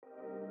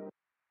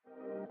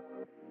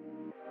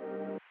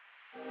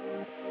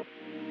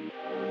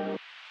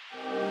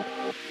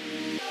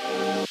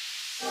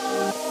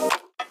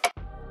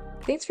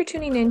Thanks for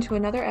tuning in to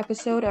another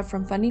episode of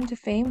From Funding to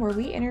Fame, where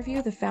we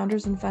interview the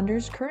founders and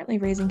funders currently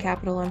raising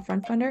capital on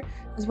FrontFunder,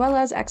 as well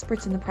as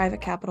experts in the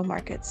private capital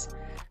markets.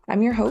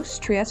 I'm your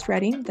host, Trieste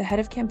Redding, the head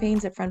of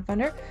campaigns at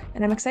FrontFunder,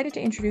 and I'm excited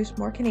to introduce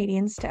more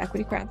Canadians to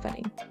equity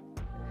crowdfunding.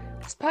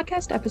 This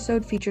podcast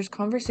episode features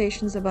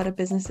conversations about a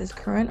business's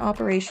current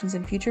operations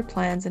and future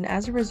plans, and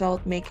as a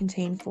result may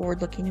contain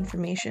forward-looking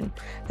information.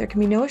 There can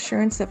be no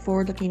assurance that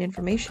forward-looking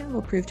information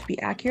will prove to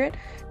be accurate,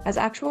 as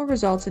actual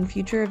results and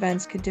future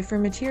events could differ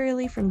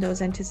materially from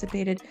those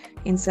anticipated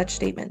in such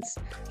statements.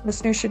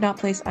 Listeners should not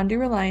place undue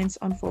reliance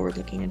on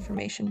forward-looking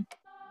information.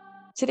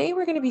 Today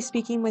we're going to be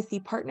speaking with the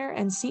partner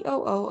and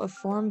COO of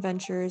Forum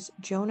Ventures,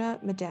 Jonah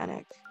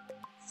Midanik.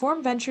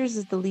 Forum Ventures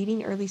is the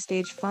leading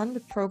early-stage fund,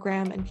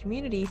 program, and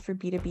community for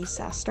B2B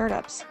SaaS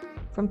startups.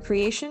 From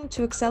creation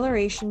to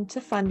acceleration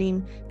to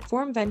funding,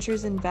 Forum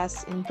Ventures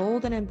invests in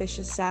bold and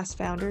ambitious SaaS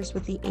founders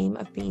with the aim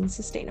of being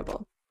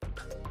sustainable.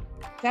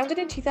 Founded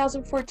in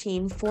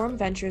 2014, Forum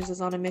Ventures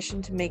is on a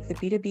mission to make the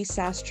B2B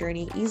SaaS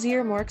journey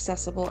easier, more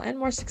accessible, and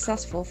more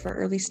successful for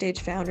early-stage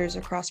founders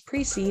across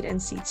pre-seed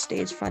and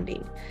seed-stage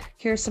funding.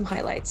 Here are some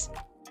highlights.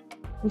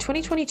 In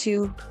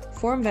 2022,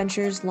 Forum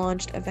Ventures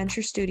launched a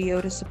venture studio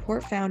to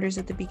support founders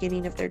at the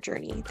beginning of their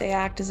journey. They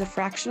act as a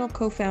fractional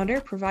co-founder,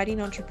 providing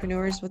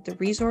entrepreneurs with the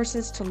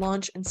resources to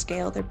launch and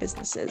scale their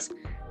businesses.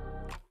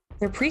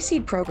 Their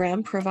pre-seed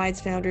program provides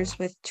founders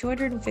with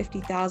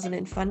 $250,000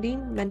 in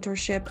funding,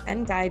 mentorship,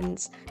 and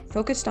guidance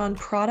focused on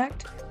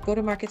product,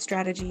 go-to-market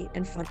strategy,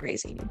 and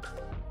fundraising.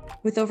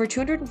 With over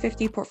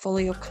 250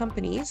 portfolio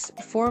companies,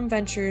 Forum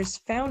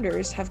Ventures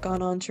founders have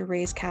gone on to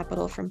raise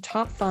capital from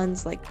top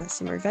funds like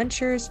Bessemer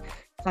Ventures,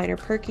 Kleiner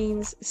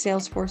Perkins,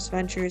 Salesforce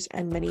Ventures,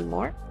 and many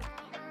more.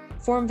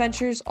 Forum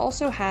Ventures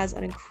also has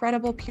an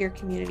incredible peer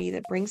community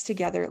that brings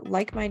together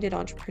like-minded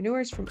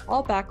entrepreneurs from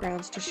all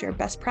backgrounds to share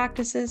best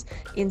practices,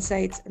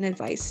 insights, and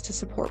advice to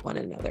support one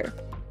another.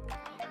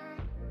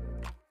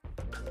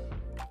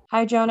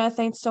 Hi, Jonah.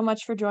 Thanks so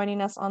much for joining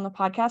us on the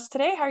podcast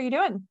today. How are you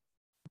doing?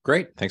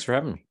 Great. Thanks for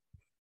having me.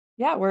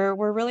 Yeah,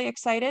 we're really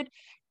excited.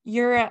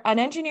 You're an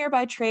engineer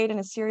by trade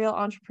and a serial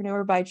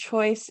entrepreneur by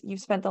choice.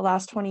 You've spent the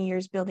last 20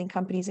 years building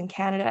companies in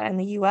Canada and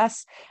the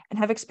US and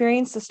have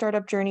experienced the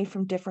startup journey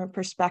from different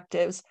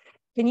perspectives.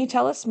 Can you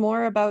tell us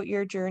more about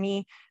your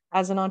journey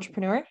as an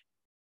entrepreneur?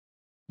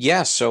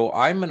 Yeah, so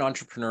I'm an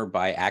entrepreneur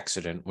by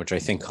accident, which I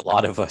think a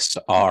lot of us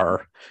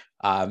are,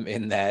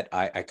 in that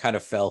I kind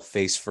of fell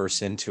face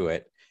first into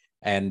it.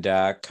 And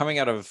coming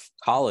out of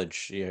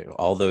college,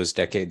 all those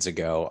decades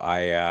ago,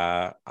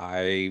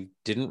 I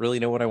didn't really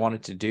know what I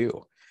wanted to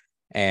do.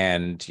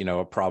 And,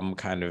 a problem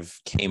kind of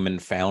came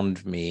and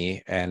found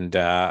me. And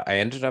I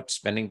ended up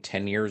spending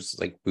 10 years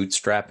like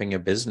bootstrapping a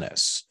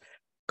business.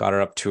 Got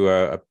it up to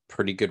a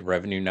pretty good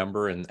revenue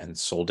number and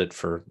sold it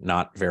for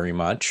not very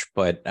much.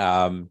 But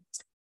and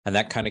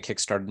that kind of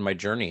kickstarted my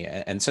journey.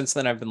 And since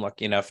then, I've been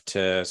lucky enough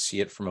to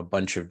see it from a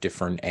bunch of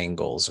different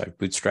angles. I've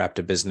bootstrapped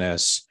a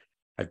business.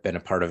 I've been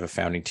a part of a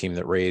founding team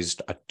that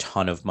raised a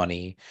ton of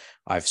money.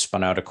 I've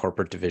spun out a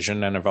corporate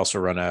division, and I've also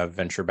run a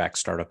venture-backed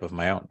startup of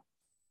my own.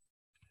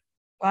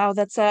 Wow,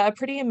 that's a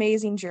pretty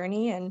amazing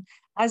journey. And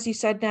as you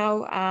said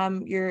now,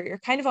 you're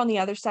kind of on the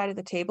other side of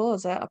the table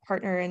as a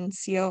partner and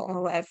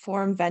COO at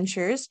Forum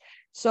Ventures.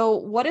 So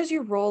what does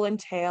your role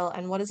entail,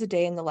 and what does a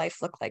day in the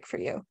life look like for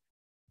you?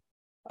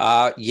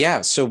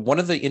 Yeah. So one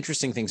of the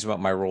interesting things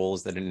about my role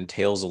is that it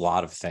entails a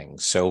lot of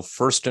things. So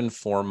first and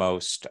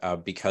foremost,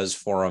 because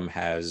Forum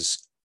has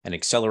an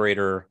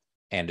accelerator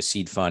and a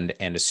seed fund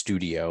and a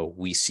studio,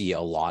 we see a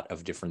lot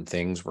of different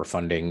things. We're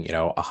funding,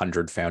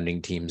 100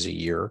 founding teams a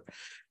year.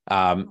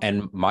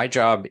 And my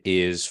job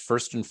is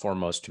first and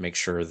foremost to make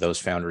sure those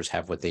founders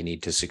have what they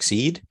need to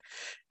succeed.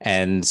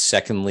 And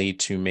secondly,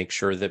 to make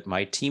sure that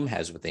my team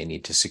has what they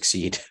need to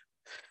succeed.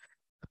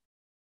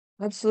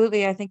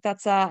 Absolutely. I think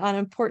that's an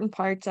important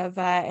part of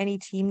any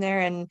team there.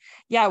 And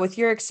yeah, with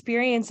your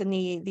experience and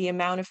the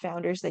amount of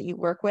founders that you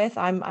work with,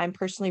 I'm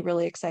personally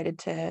really excited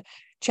to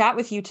chat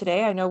with you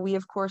today. I know we,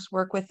 of course,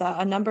 work with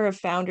a number of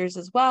founders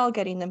as well,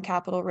 getting them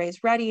capital raise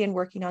ready and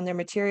working on their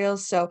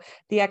materials. So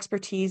the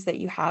expertise that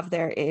you have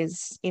there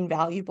is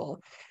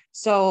invaluable.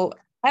 So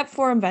at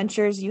Forum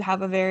Ventures, you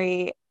have a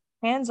very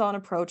hands-on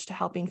approach to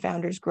helping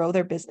founders grow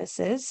their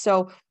businesses.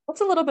 So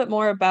what's a little bit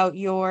more about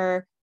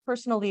your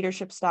personal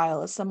leadership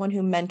style as someone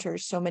who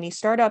mentors so many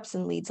startups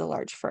and leads a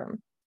large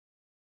firm?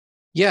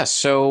 Yeah.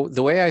 So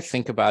the way I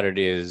think about it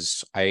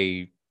is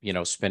I,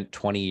 spent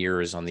 20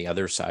 years on the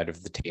other side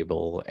of the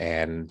table,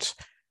 and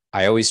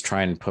I always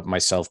try and put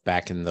myself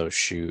back in those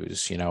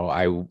shoes.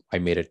 I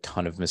made a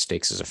ton of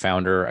mistakes as a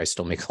founder. I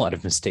still make a lot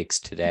of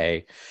mistakes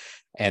today.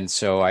 And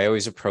so I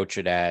always approach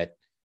it at,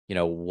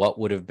 what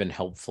would have been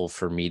helpful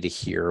for me to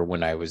hear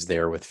when I was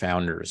there with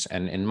founders.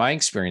 And in my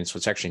experience,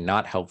 what's actually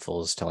not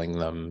helpful is telling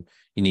them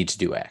you need to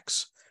do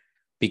X,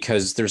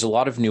 because there's a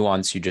lot of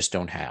nuance you just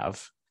don't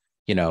have.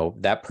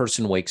 That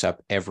person wakes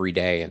up every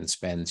day and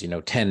spends,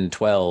 10,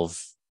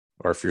 12,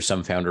 or if you're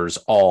some founders,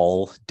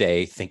 all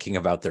day thinking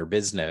about their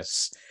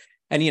business.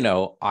 And,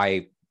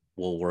 I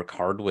will work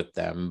hard with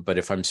them. But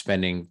if I'm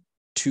spending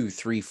 2,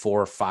 3,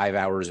 4, 5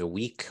 hours a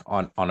week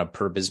on a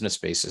per business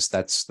basis.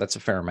 That's a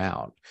fair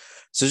amount.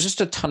 So there's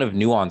just a ton of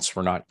nuance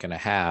we're not going to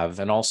have.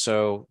 And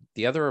also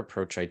the other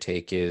approach I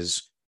take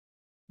is,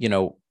 you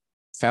know,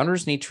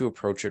 founders need to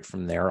approach it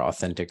from their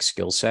authentic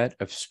skill set,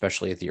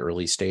 especially at the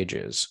early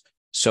stages.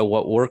 So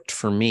what worked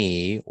for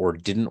me or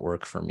didn't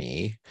work for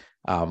me,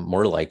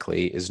 more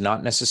likely, is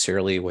not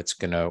necessarily what's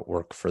going to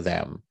work for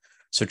them.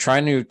 So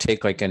trying to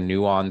take like a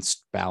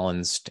nuanced,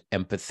 balanced,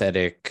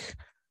 empathetic,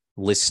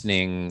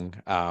 listening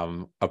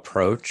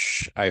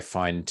approach, I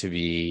find to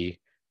be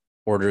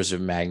orders of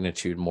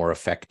magnitude more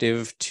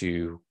effective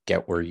to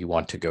get where you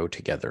want to go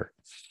together.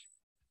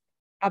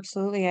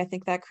 Absolutely. I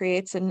think that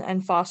creates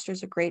and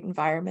fosters a great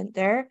environment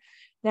there.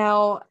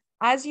 Now,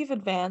 as you've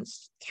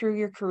advanced through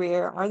your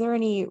career, are there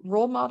any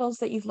role models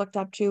that you've looked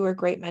up to or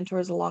great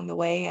mentors along the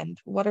way? And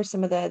what are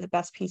some of the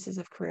best pieces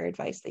of career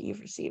advice that you've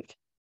received?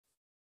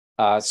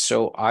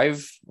 So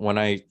when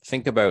I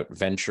think about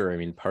venture, I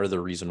mean, part of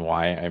the reason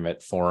why I'm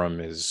at Forum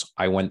is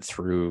I went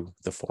through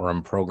the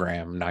Forum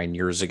program 9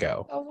 years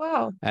ago. Oh,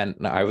 wow. And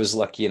I was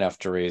lucky enough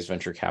to raise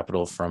venture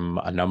capital from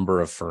a number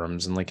of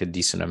firms and like a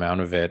decent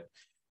amount of it.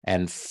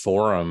 And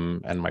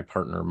Forum and my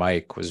partner,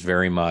 Mike, was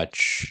very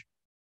much,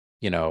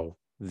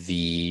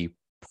 the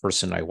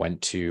person I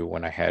went to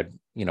when I had,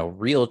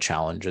 real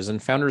challenges.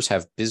 And founders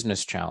have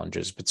business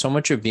challenges, but so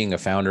much of being a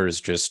founder is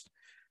just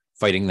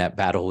fighting that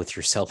battle with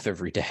yourself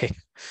every day.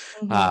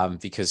 Hmm.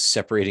 Because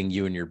separating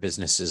you and your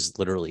business is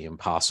literally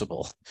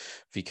impossible,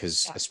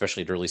 because Yeah.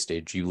 especially at early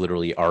stage, you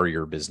literally are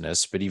your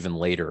business. But even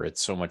later,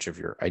 it's so much of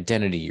your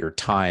identity, your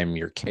time,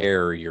 your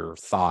care, your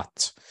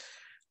thoughts.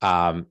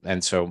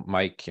 And so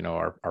Mike,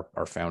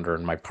 our founder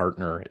and my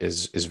partner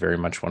is very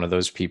much one of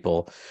those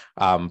people.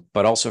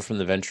 But also from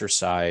the venture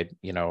side,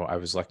 I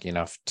was lucky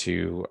enough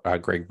to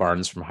Greg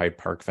Barnes from Hyde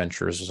Park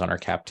Ventures was on our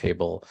cap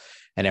table.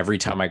 And every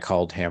time I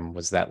called him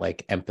was that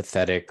like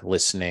empathetic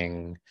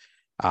listening,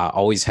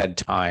 always had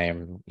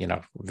time,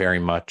 very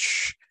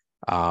much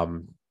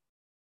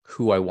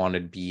who I want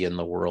to be in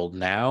the world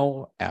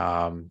now,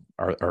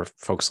 are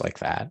folks like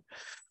that.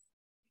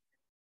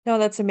 No,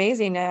 that's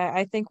amazing.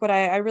 I think what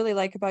I really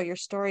like about your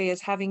story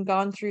is having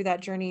gone through that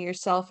journey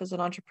yourself as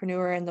an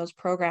entrepreneur in those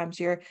programs,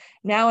 you're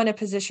now in a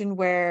position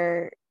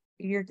where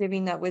you're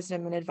giving that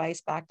wisdom and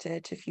advice back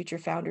to future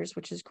founders,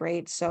 which is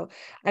great. So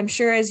I'm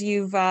sure as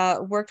you've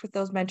worked with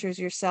those mentors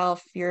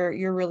yourself,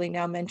 you're really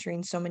now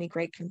mentoring so many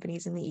great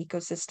companies in the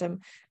ecosystem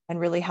and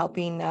really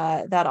helping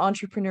that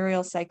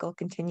entrepreneurial cycle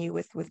continue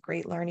with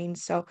great learning.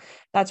 So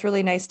that's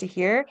really nice to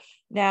hear.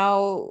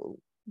 Now,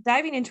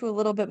 diving into a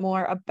little bit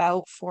more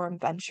about Forum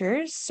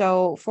Ventures.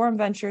 So, Forum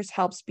Ventures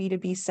helps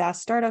B2B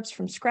SaaS startups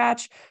from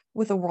scratch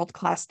with a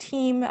world-class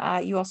team.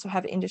 You also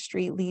have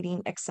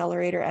industry-leading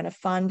accelerator and a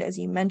fund, as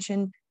you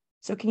mentioned.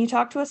 So, can you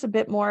talk to us a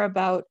bit more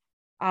about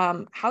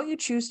how you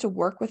choose to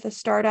work with a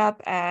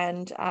startup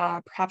and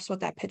perhaps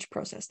what that pitch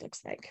process looks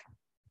like?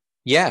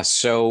 Yeah.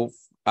 So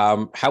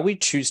how we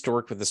choose to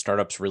work with the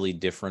startups really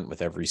different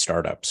with every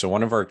startup. So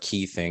one of our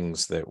key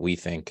things that we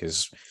think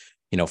is,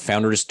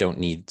 founders don't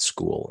need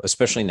school,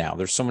 especially now.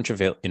 There's so much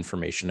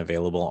information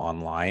available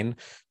online.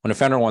 When a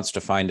founder wants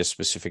to find a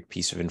specific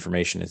piece of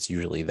information, it's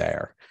usually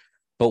there.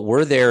 But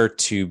we're there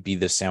to be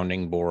the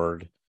sounding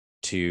board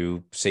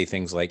to say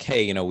things like,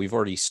 hey, we've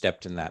already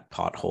stepped in that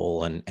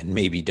pothole and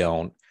maybe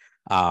don't.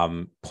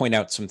 Point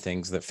out some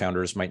things that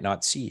founders might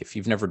not see. If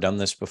you've never done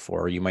this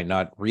before, you might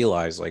not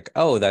realize like,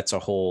 oh, that's a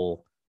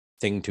whole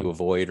thing to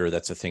avoid or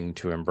that's a thing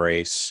to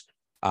embrace.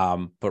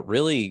 But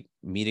really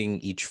meeting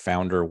each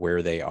founder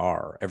where they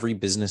are. Every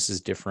business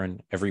is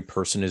different. Every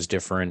person is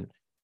different.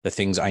 The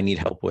things I need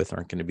help with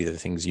aren't going to be the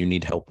things you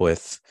need help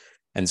with.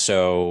 And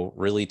so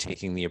really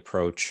taking the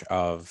approach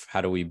of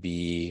how do we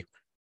be,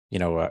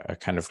 a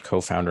kind of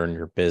co-founder in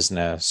your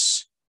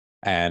business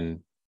and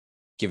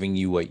giving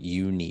you what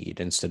you need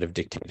instead of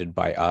dictated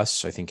by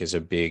us, I think is a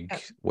big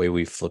way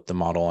we flip the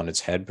model on its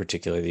head,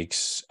 particularly the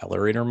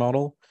accelerator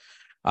model.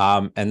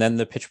 And then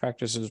the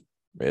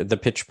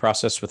pitch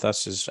process with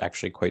us is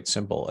actually quite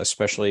simple,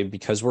 especially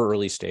because we're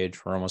early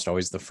stage. We're almost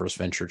always the first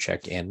venture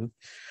check in.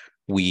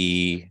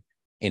 We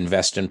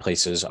invest in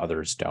places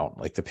others don't.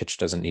 Like the pitch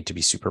doesn't need to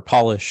be super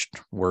polished.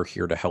 We're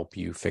here to help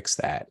you fix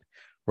that.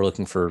 We're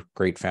looking for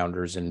great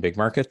founders in big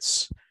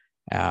markets.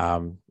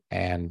 And,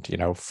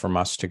 from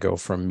us to go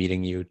from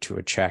meeting you to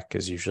a check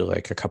is usually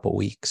like a couple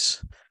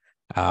weeks.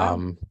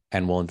 Wow.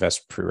 And we'll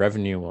invest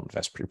pre-revenue, we'll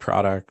invest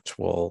pre-product.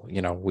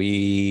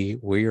 We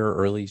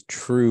are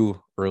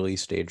true early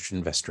stage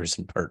investors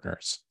and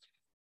partners.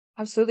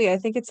 Absolutely. I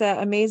think it's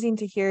amazing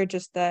to hear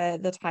just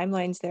the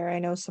timelines there. I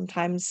know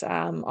sometimes,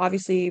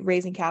 obviously,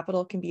 raising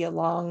capital can be a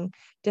long,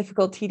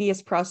 difficult,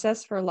 tedious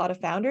process for a lot of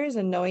founders,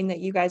 and knowing that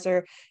you guys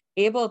are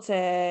able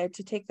to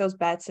take those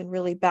bets and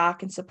really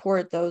back and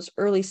support those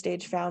early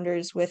stage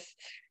founders with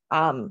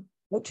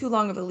not too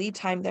long of a lead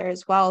time there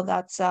as well.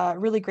 That's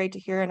really great to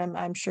hear, and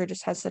I'm sure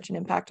just has such an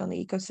impact on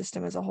the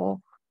ecosystem as a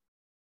whole.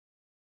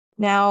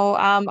 Now,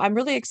 I'm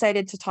really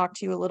excited to talk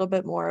to you a little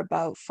bit more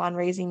about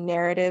fundraising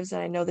narratives.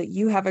 And I know that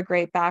you have a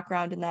great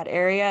background in that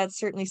area. It's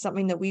certainly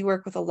something that we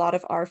work with a lot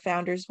of our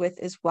founders with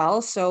as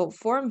well. So,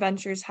 Forum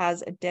Ventures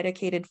has a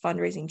dedicated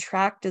fundraising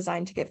track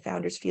designed to get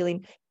founders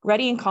feeling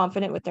ready and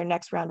confident with their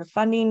next round of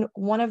funding.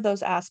 One of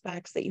those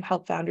aspects that you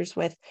help founders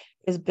with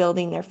is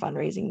building their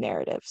fundraising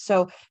narrative.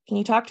 So, can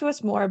you talk to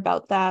us more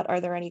about that?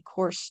 Are there any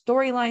core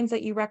storylines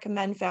that you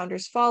recommend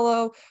founders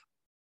follow?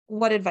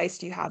 What advice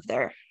do you have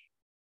there?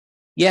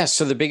 Yeah,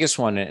 so the biggest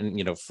one,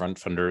 and Front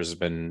Funder has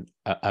been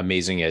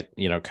amazing at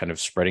kind of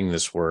spreading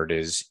this word,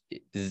 is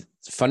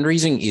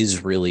fundraising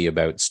is really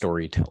about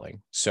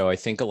storytelling. So I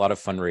think a lot of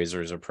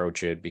fundraisers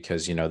approach it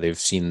because they've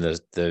seen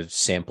the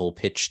sample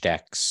pitch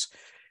decks,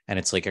 and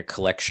it's like a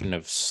collection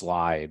of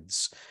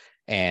slides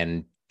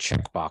and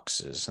check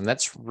boxes, and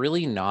that's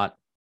really not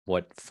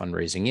what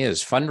fundraising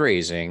is.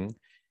 Fundraising,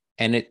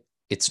 and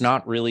it's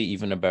not really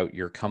even about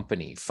your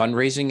company.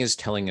 Fundraising is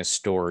telling a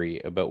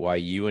story about why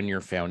you and your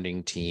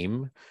founding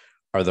team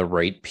are the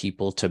right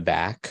people to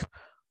back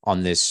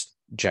on this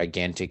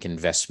gigantic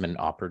investment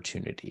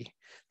opportunity.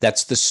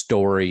 That's the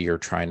story you're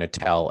trying to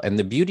tell. And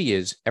the beauty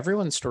is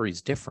everyone's story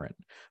is different.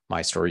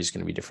 My story is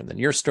going to be different than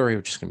your story,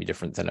 which is going to be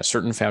different than a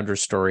certain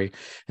founder's story.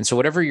 And so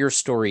whatever your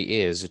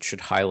story is, it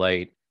should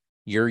highlight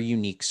your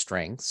unique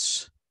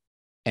strengths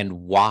and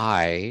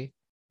why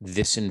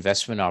this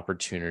investment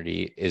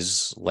opportunity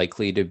is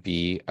likely to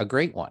be a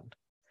great one.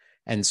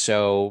 And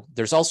so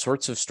there's all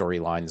sorts of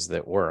storylines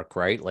that work,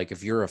 right? Like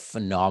if you're a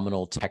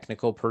phenomenal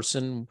technical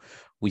person,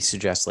 we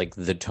suggest like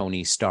the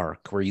Tony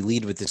Stark, where you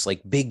lead with this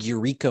like big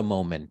eureka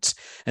moment,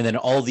 and then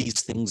all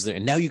these things that,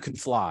 and now you can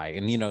fly.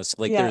 And so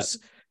like Yeah,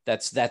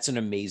 that's an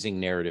amazing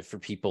narrative for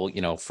people,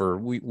 for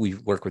we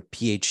work with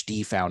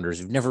PhD founders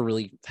who've never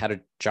really had a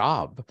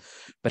job,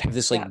 but have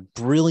this like yeah.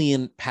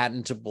 brilliant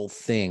patentable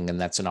thing, and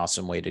that's an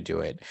awesome way to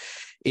do it.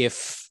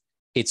 If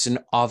it's an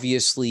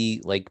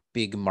obviously like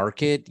big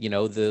market,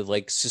 the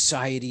like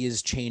society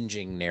is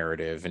changing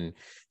narrative, and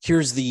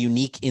here's the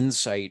unique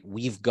insight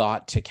we've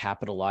got to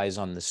capitalize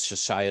on the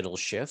societal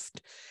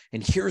shift,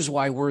 and here's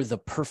why we're the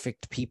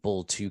perfect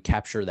people to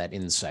capture that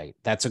insight.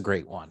 That's a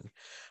great one.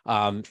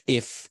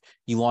 If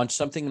you launch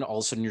something and all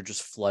of a sudden you're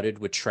just flooded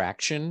with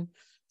traction,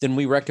 then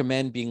we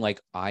recommend being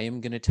like, I am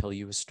going to tell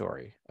you a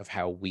story of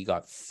how we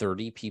got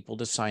 30 people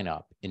to sign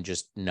up in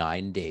just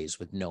 9 days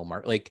with no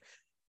mark. Like,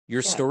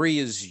 your Yeah. story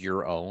is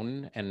your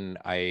own. And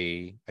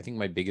I think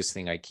my biggest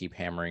thing I keep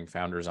hammering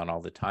founders on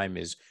all the time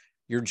is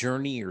your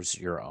journey is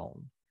your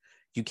own.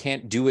 You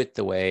can't do it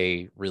the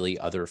way really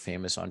other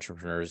famous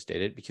entrepreneurs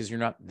did it because you're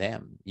not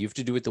them. You have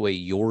to do it the way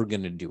you're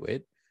going to do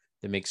it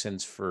that makes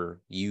sense for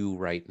you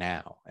right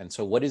now. And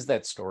so what is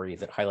that story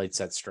that highlights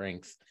that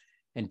strength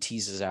and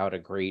teases out a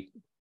great,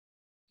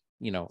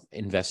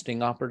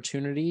 investing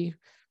opportunity?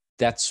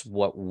 That's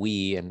what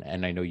we,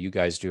 and I know you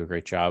guys do a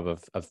great job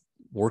of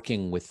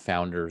working with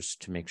founders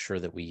to make sure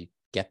that we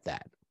get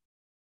that.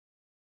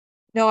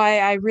 No,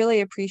 I really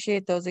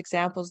appreciate those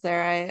examples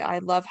there. I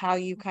love how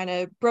you kind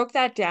of broke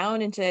that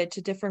down into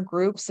different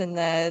groups, and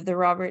the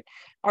Robert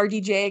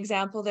RDJ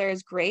example there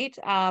is great.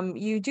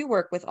 You do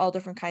work with all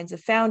different kinds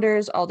of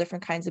founders, all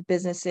different kinds of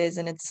businesses,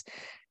 and it's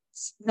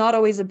not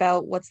always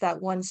about what's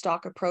that one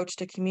stock approach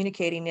to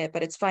communicating it,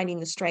 but it's finding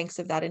the strengths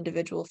of that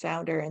individual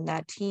founder and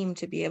that team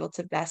to be able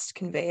to best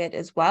convey it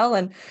as well.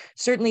 And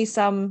certainly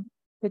some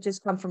pitches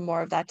come from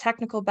more of that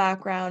technical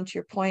background. To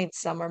your point,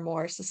 some are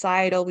more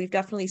societal. We've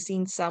definitely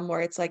seen some where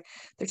it's like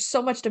there's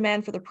so much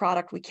demand for the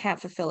product, we can't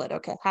fulfill it.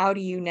 Okay, how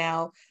do you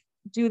now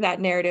do that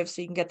narrative so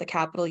you can get the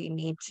capital you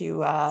need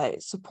to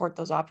support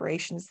those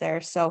operations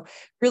there? So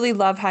really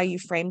love how you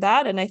frame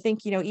that. And I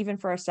think, even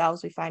for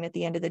ourselves, we find at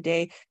the end of the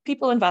day,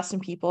 people invest in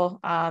people.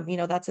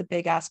 That's a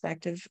big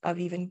aspect of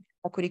even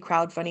equity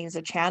crowdfunding as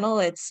a channel.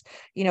 It's,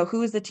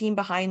 who is the team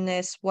behind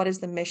this? What is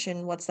the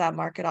mission? What's that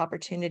market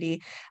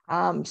opportunity?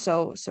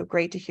 So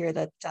great to hear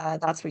that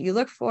that's what you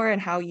look for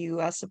and how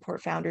you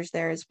support founders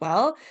there as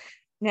well.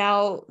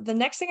 Now, the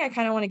next thing I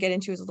kind of want to get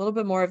into is a little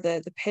bit more of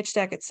the pitch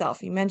deck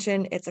itself. You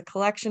mentioned it's a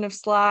collection of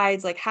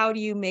slides. Like, how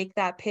do you make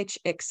that pitch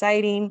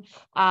exciting?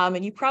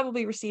 And you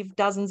probably receive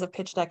dozens of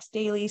pitch decks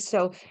daily.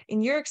 So,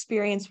 in your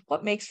experience,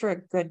 what makes for a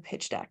good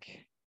pitch deck?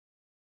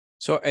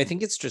 So I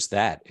think it's just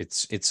that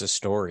it's a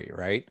story,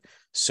 right? Yeah.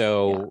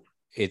 So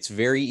it's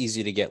very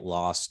easy to get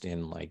lost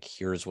in like,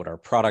 here's what our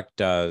product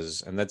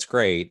does. And that's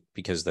great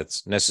because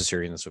that's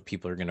necessary and that's what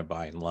people are going to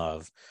buy and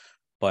love.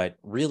 But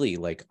really,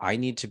 like, I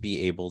need to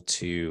be able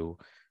to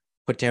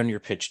put down your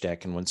pitch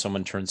deck. And when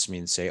someone turns to me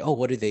and say, oh,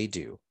 what do they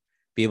do?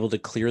 Be able to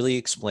clearly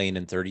explain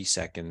in 30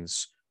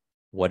 seconds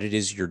what it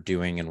is you're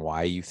doing and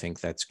why you think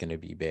that's going to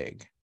be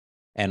big.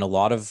 And a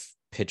lot of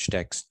pitch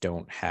decks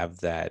don't have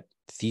that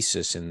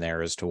thesis in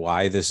there as to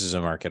why this is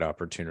a market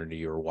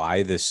opportunity or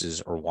why this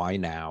is or why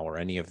now or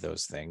any of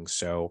those things.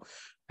 So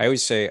I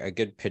always say a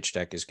good pitch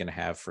deck is going to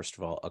have, first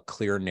of all, a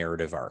clear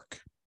narrative arc.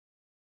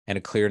 And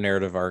a clear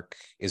narrative arc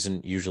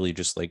isn't usually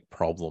just like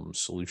problem,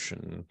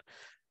 solution,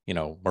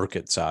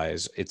 market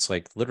size. It's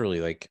like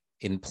literally like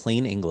in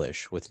plain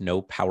English with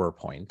no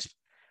PowerPoint.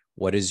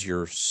 what is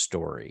your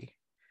story?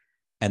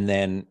 And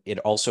then it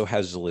also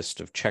has a list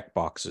of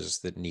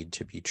checkboxes that need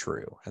to be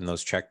true. And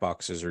those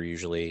checkboxes are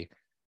usually,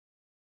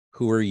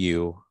 who are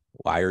you?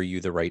 Why are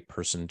you the right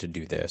person to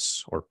do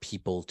this, or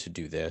people to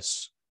do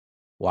this?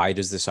 Why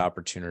does this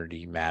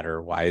opportunity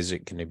matter? Why is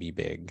it going to be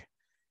big?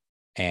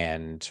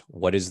 And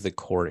what is the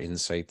core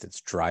insight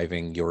that's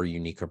driving your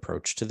unique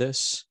approach to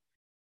this?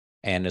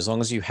 And as long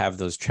as you have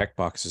those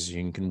checkboxes,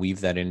 you can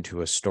weave that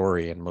into a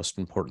story, and most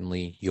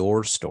importantly,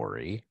 your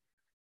story,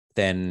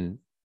 then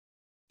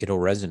it'll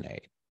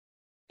resonate.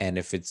 And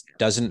if it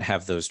doesn't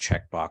have those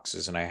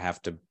checkboxes, and I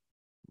have to,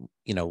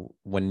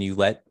 when you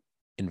let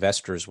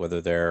investors,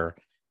 whether they're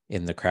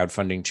in the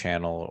crowdfunding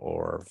channel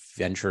or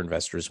venture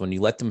investors, when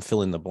you let them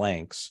fill in the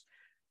blanks,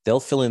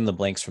 they'll fill in the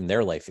blanks from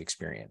their life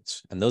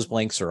experience. And those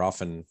blanks are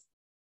often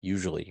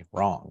usually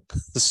wrong.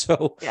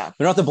 So Yeah.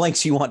 they're not the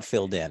blanks you want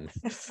filled in.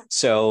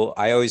 So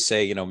I always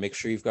say, make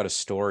sure you've got a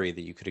story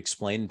that you could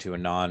explain to a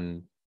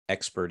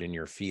non-expert in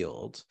your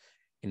field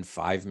in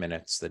 5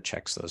 minutes that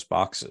checks those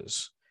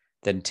boxes.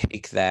 Then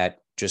take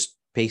that just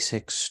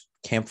basics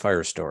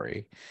campfire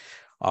story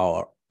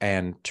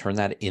and turn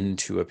that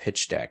into a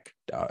pitch deck.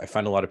 I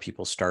find a lot of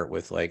people start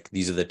with like,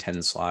 these are the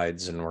 10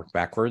 slides and work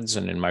backwards.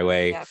 And in my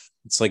way,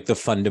 it's like the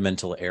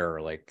fundamental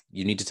error. Like,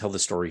 you need to tell the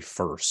story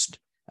first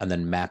and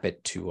then map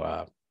it to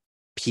a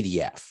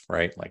PDF,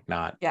 right? Like,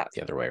 not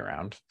the other way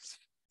around.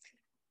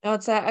 No,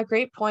 it's a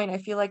great point. I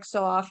feel like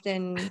so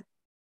often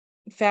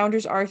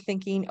founders are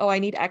thinking, oh, I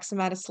need X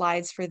amount of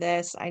slides for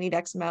this. I need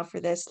X amount for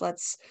this.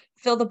 Let's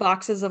fill the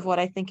boxes of what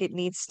I think it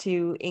needs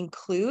to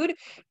include.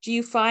 Do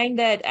you find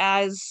that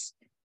as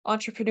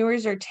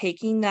entrepreneurs are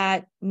taking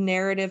that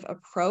narrative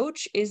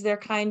approach, is there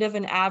kind of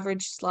an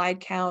average slide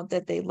count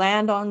that they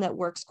land on that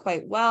works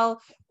quite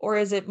well? Or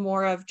is it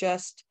more of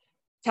just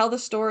tell the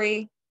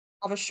story,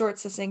 have a short,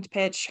 succinct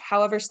pitch,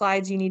 however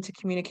slides you need to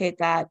communicate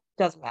that,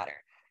 doesn't matter?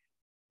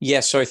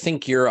 Yeah, so I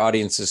think your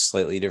audience is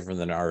slightly different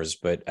than ours,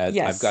 but Yes.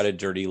 I've got a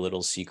dirty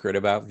little secret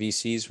about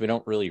VCs. We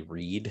don't really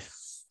read.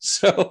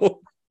 So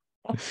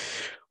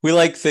we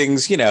like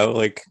things,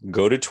 like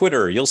go to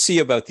Twitter, you'll see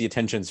about the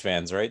attention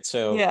spans, right?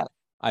 So,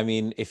 I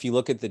mean, if you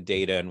look at the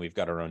data, and we've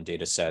got our own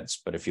data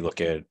sets, but if you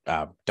look at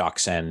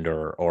DocSend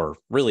or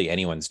really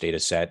anyone's data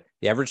set,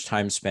 the average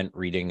time spent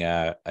reading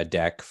a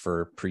deck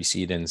for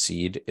pre-seed and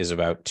seed is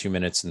about 2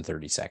 minutes and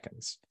 30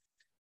 seconds.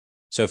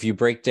 So if you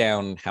break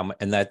down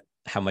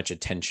how much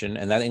attention,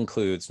 and that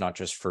includes not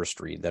just first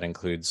read, that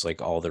includes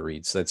like all the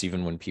reads. So that's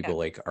even when people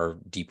like are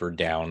deeper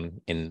down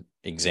in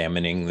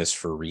examining this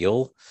for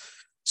real.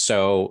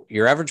 So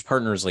your average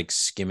partner is like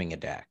skimming a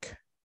deck.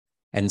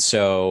 And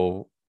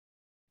so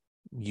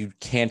you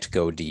can't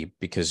go deep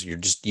because you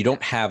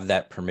don't have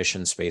that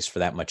permission space for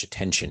that much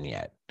attention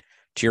yet.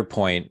 To your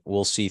point,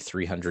 we'll see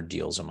 300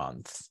 deals a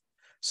month.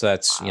 So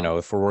that's,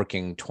 if we're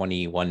working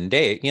 21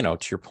 days, to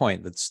your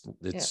point,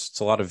 it's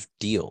a lot of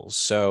deals.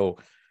 So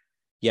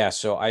yeah,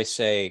 so I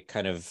say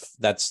kind of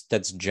that's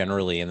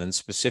generally, and then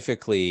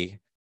specifically,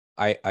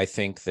 I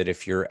think that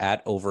if you're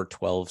at over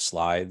 12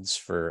 slides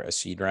for a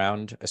seed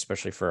round,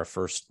 especially for a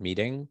first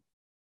meeting,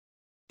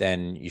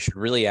 then you should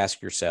really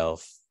ask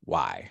yourself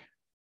why.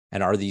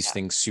 And are these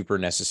things super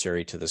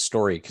necessary to the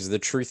story? Because the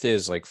truth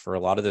is, like, for a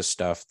lot of this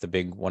stuff,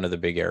 one of the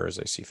big errors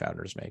I see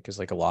founders make is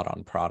like a lot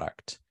on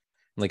product.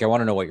 Like, I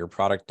want to know what your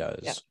product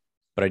does,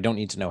 but I don't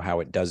need to know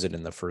how it does it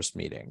in the first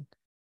meeting.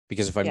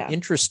 Because if I'm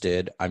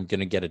interested, I'm going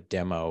to get a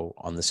demo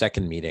on the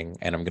second meeting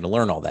and I'm going to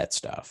learn all that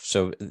stuff.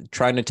 So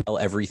trying to tell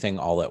everything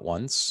all at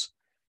once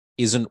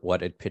isn't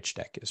what a pitch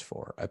deck is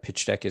for. A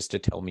pitch deck is to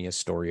tell me a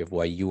story of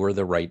why you are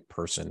the right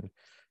person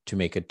to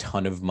make a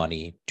ton of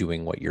money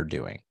doing what you're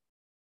doing.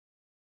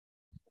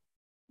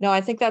 No, I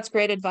think that's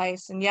great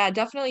advice. And yeah,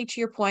 definitely to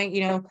your point,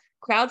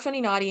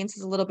 crowdfunding audience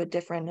is a little bit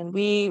different. And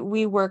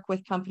we work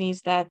with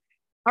companies that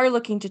are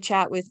looking to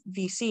chat with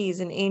VCs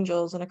and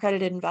angels and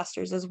accredited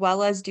investors, as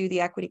well as do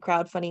the equity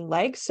crowdfunding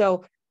leg.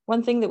 So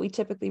one thing that we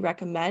typically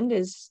recommend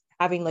is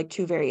having like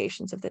 2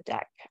 variations of the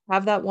deck.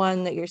 Have that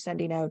one that you're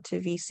sending out to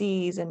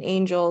VCs and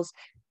angels,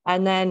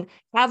 and then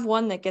have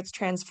one that gets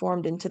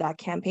transformed into that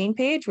campaign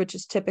page, which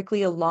is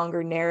typically a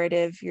longer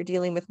narrative. You're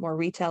dealing with more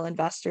retail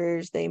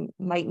investors. They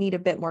might need a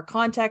bit more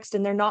context,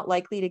 and they're not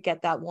likely to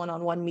get that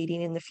one-on-one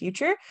meeting in the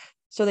future.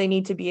 So they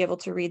need to be able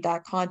to read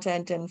that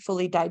content and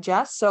fully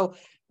digest. So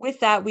with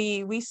that,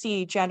 we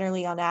see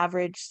generally on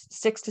average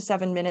 6 to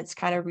 7 minutes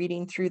kind of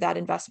reading through that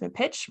investment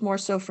pitch, more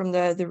so from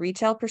the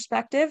retail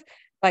perspective.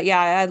 But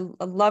yeah,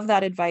 I love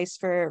that advice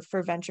for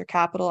venture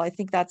capital. I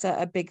think that's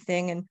a big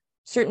thing, and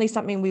certainly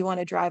something we want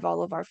to drive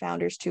all of our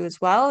founders to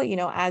as well.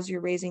 As you're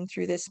raising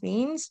through this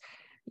means,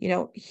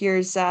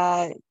 here's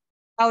how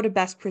to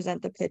best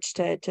present the pitch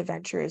to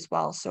venture as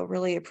well. So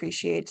really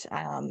appreciate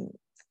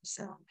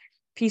some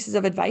pieces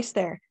of advice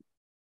there.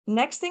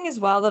 Next thing as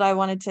well that I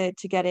wanted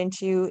to get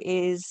into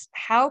is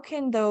how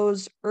can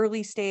those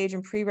early stage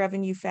and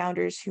pre-revenue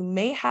founders who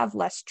may have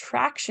less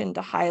traction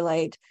to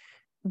highlight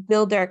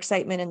build their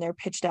excitement in their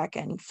pitch deck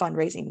and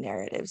fundraising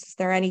narratives? Is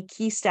there any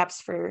key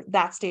steps for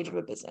that stage of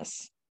a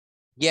business?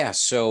 Yeah,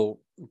 so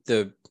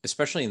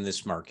especially in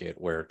this market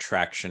where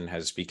traction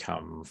has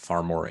become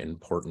far more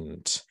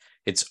important,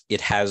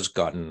 it has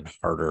gotten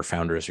harder.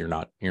 Founders, you're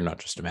not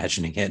just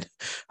imagining it.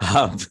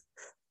 Um,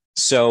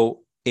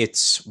 so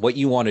it's what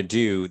you want to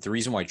do. The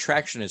reason why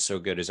traction is so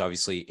good is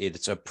obviously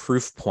it's a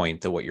proof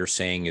point that what you're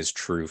saying is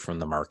true from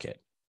the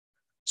market.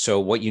 So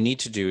what you need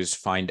to do is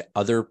find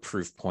other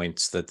proof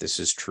points that this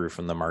is true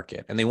from the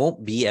market, and they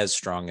won't be as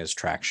strong as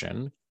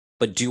traction,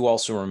 but do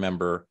also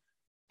remember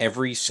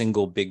every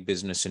single big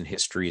business in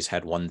history has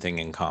had one thing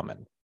in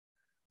common.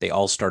 They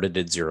all started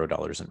at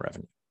 $0 in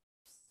revenue.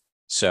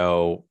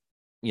 So,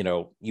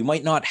 you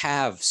might not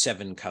have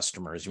 7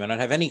 customers, you might not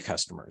have any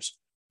customers,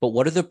 but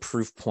what are the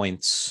proof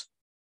points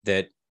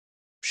that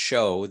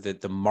show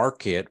that the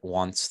market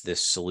wants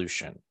this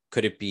solution?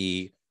 Could it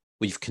be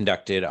we've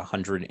conducted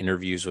 100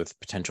 interviews with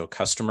potential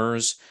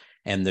customers,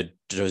 and the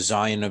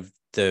design of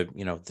the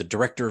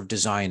director of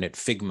design at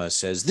Figma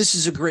says, this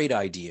is a great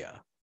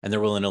idea, and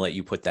they're willing to let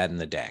you put that in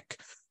the deck?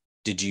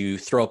 Did you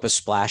throw up a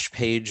splash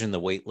page and the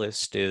wait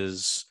list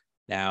is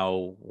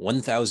now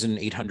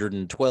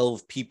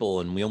 1,812 people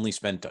and we only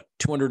spent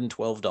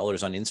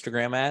 $212 on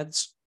Instagram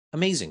ads?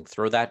 Amazing.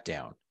 Throw that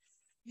down.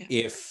 Yeah.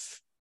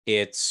 If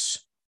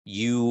it's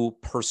you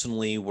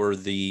personally were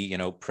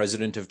the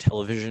president of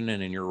television,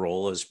 and in your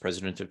role as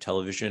president of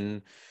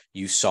television,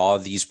 you saw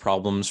these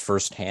problems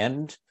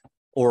firsthand,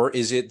 or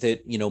is it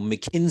that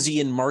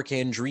McKinsey and Mark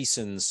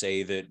Andreessen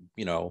say that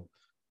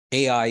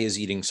AI is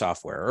eating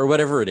software, or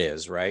whatever it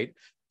is, right?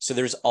 So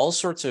there's all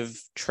sorts of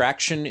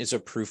traction is a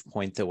proof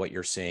point that what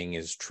you're saying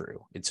is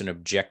true. It's an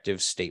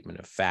objective statement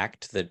of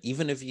fact that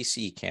even a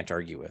VC can't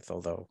argue with,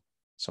 although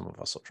some of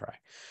us will try.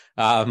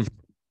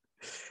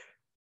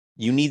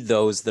 You need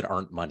those that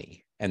aren't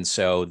money. And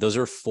so those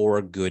are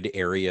 4 good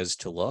areas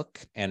to look.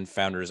 And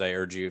founders, I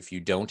urge you, if you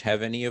don't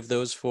have any of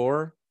those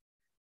 4,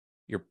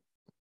 you're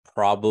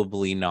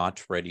probably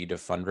not ready to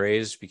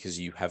fundraise because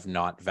you have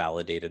not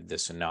validated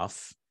this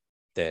enough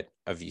that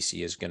a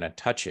VC is going to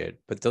touch it.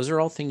 But those are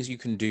all things you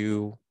can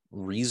do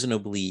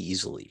reasonably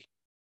easily.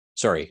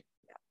 Sorry,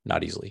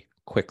 not easily,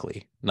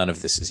 quickly. None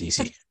of this is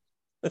easy.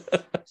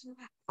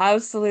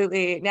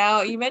 Absolutely.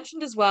 Now, you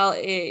mentioned as well,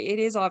 it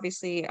is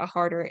obviously a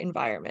harder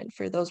environment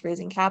for those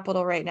raising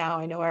capital right now.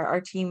 I know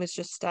our team was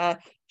just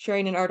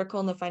sharing an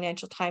article in the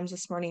Financial Times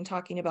this morning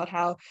talking about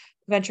how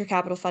venture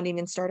capital funding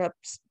in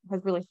startups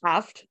has really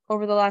halved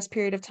over the last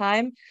period of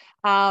time.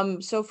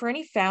 So for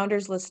any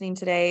founders listening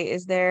today,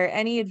 is there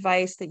any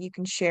advice that you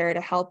can share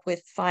to help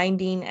with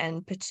finding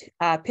and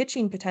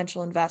pitching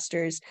potential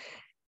investors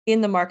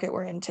in the market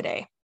we're in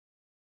today?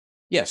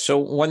 Yeah. So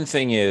one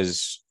thing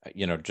is,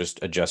 just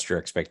adjust your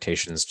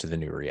expectations to the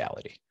new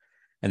reality.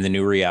 And the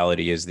new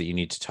reality is that you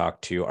need to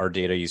talk to, our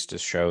data used to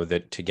show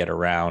that to get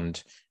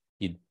around,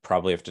 you'd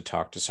probably have to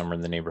talk to somewhere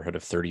in the neighborhood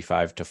of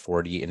 35 to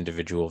 40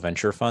 individual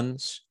venture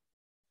funds.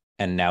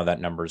 And now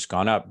that number's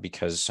gone up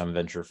because some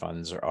venture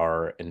funds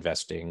are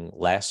investing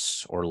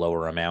less or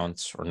lower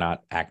amounts or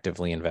not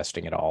actively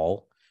investing at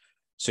all.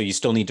 So you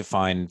still need to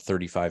find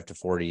 35 to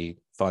 40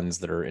 funds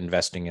that are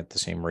investing at the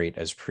same rate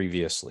as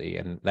previously.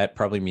 And that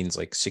probably means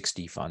like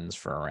 60 funds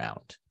for a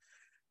round,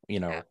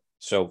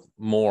 so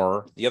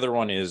more. The other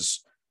one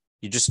is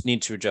you just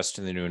need to adjust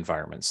to the new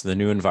environment. So the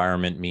new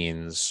environment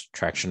means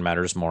traction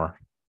matters more.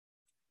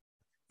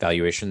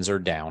 Valuations are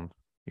down.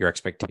 Your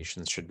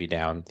expectations should be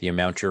down. The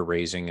amount you're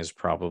raising is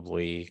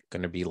probably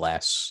going to be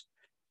less.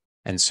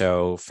 And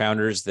so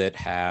founders that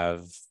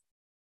have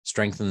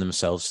strengthened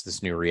themselves to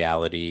this new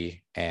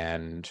reality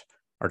and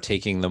are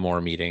taking the more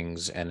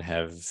meetings and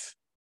have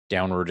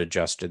downward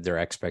adjusted their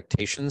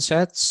expectation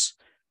sets,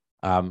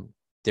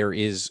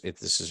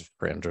 this is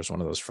one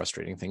of those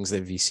frustrating things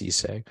that VCs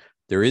say.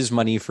 There is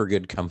money for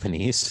good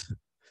companies.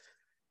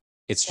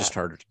 It's just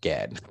harder to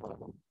get.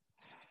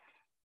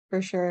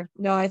 For sure.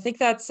 No, I think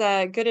that's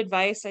good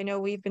advice. I know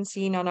we've been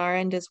seeing on our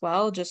end as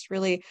well, just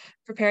really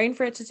preparing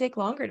for it to take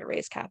longer to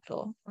raise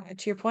capital.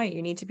 To your point,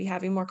 you need to be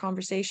having more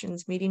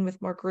conversations, meeting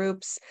with more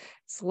groups.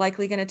 It's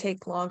likely going to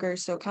take longer.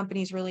 So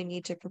companies really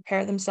need to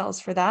prepare themselves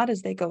for that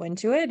as they go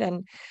into it.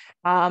 And,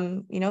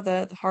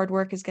 the hard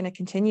work is going to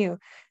continue.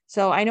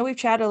 So I know we've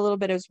chatted a little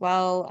bit as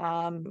well,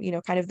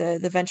 kind of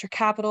the venture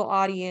capital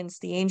audience,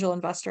 the angel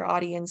investor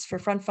audience. For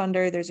Front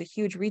Funder, there's a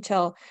huge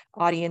retail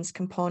audience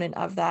component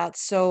of that.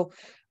 So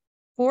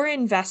for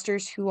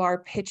investors who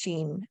are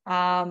pitching,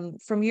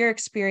 from your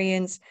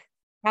experience,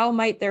 how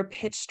might their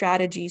pitch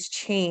strategies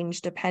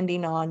change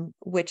depending on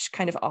which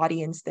kind of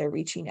audience they're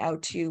reaching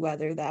out to,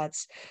 whether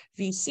that's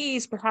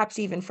VCs, perhaps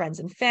even friends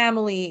and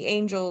family,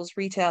 angels,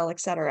 retail,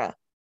 etc.?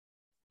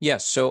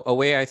 Yes. So a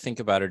way I think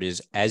about it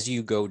is as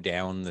you go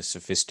down the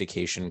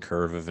sophistication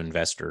curve of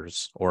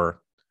investors,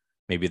 or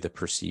maybe the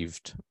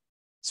perceived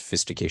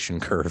sophistication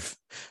curve,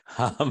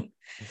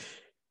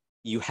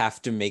 you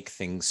have to make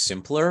things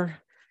simpler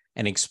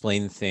and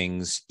explain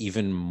things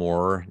even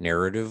more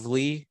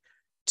narratively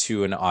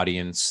to an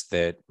audience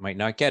that might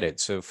not get it.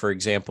 So for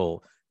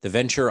example, the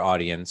venture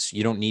audience,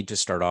 you don't need to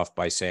start off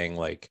by saying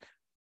like,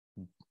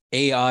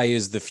 AI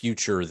is the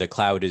future, the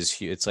cloud is,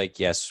 it's like,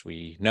 yes,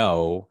 we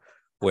know,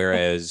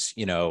 Whereas,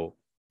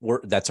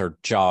 that's our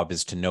job,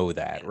 is to know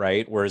that,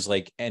 right? Whereas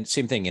like, and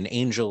same thing, an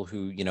angel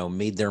who,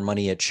 made their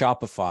money at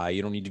Shopify,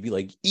 you don't need to be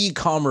like,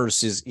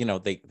 e-commerce is,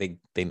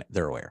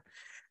 they're aware.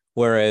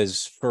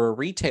 Whereas for a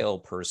retail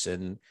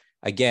person,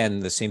 again,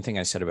 the same thing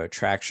I said about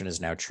traction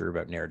is now true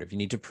about narrative. You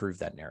need to prove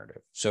that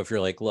narrative. So if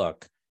you're like,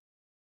 look,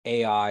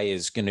 AI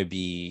is going to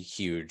be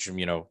huge,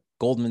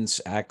 Goldman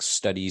Sachs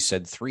study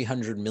said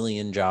 300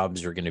 million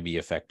jobs are going to be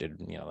affected.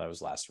 That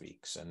was last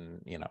week's.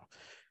 And,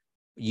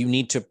 you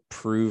need to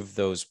prove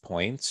those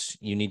points.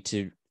 You need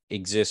to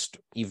exist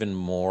even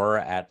more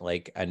at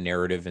like a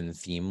narrative and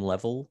theme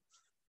level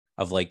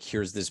of like,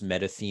 here's this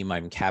meta theme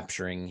I'm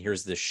capturing.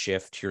 Here's the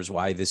shift. Here's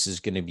why this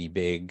is going to be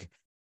big,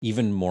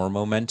 even more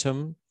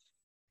momentum.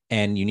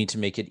 And you need to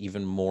make it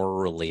even more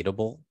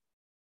relatable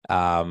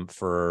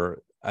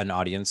for an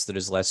audience that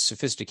is less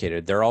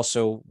sophisticated. They're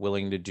also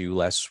willing to do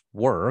less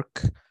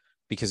work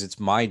because it's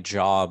my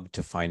job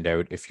to find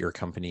out if your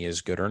company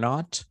is good or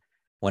not.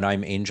 When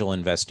I'm angel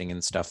investing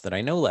in stuff that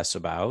I know less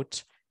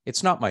about,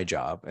 it's not my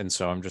job. And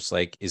so I'm just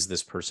like, is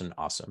this person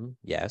awesome?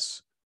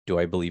 Yes. Do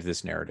I believe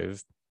this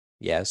narrative?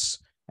 Yes.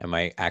 Am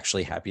I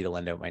actually happy to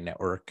lend out my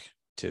network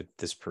to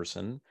this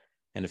person?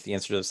 And if the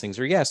answer to those things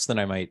are yes, then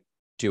I might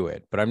do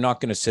it. But I'm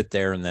not going to sit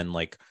there and then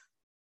like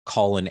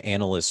call an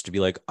analyst to be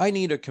like, I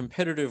need a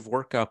competitive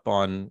workup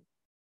on,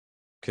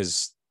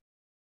 because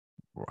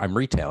I'm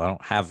retail. I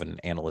don't have an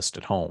analyst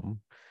at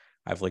home.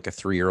 I have like a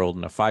 3-year-old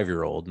and a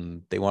 5-year-old,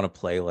 and they want to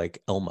play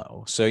like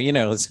Elmo. So,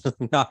 it's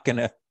not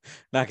gonna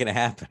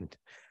happen.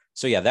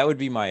 So yeah, that would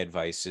be my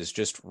advice, is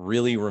just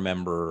really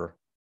remember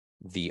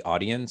the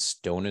audience,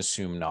 don't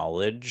assume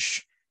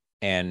knowledge.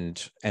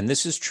 And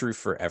this is true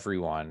for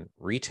everyone.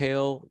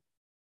 Retail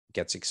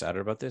gets excited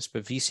about this,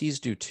 but VCs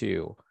do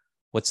too.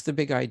 What's the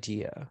big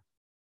idea?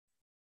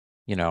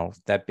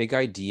 That big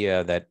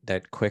idea,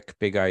 that quick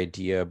big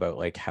idea about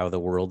like how the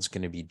world's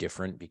going to be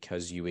different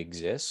because you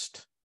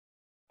exist.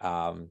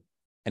 And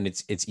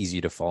it's easy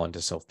to fall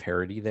into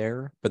self-parody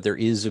there, but there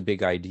is a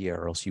big idea,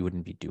 or else you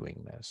wouldn't be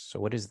doing this. So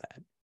what is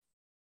that?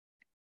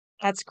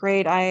 That's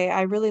great.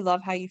 I really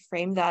love how you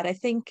framed that. I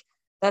think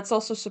that's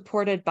also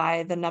supported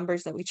by the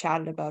numbers that we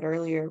chatted about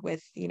earlier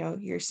with,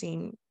 you're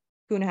seeing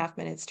 2.5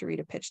 minutes to read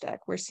a pitch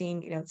deck. We're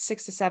seeing,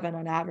 6 to 7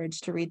 on average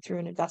to read through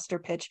an investor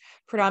pitch,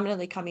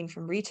 predominantly coming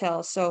from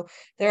retail. So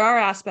there are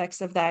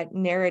aspects of that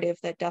narrative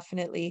that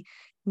definitely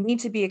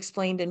need to be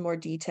explained in more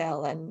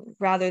detail. And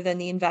rather than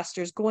the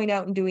investors going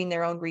out and doing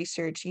their own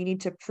research, you need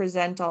to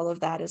present all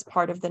of that as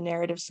part of the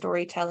narrative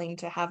storytelling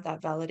to have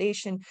that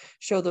validation,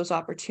 show those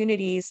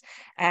opportunities,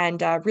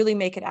 and really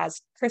make it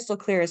as crystal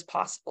clear as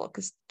possible.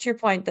 Because to your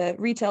point, the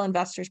retail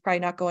investor is probably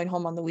not going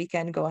home on the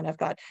weekend going, I've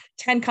got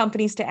 10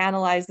 companies to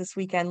analyze this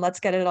weekend,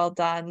 let's get it all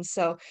done.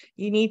 So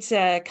you need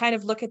to kind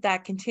of look at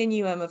that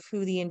continuum of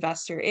who the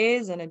investor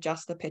is and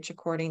adjust the pitch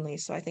accordingly.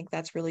 So I think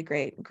that's really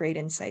great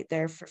insight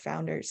there for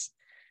founders.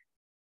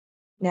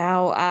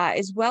 Now,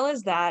 as well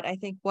as that, I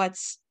think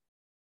what's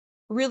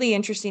really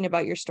interesting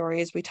about your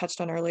story, as we touched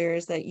on earlier,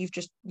 is that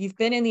you've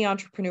been in the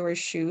entrepreneur's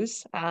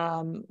shoes,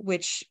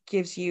 which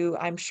gives you,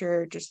 I'm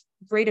sure, just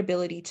great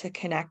ability to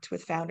connect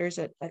with founders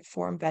at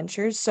Forum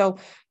Ventures. So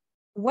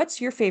what's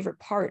your favorite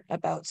part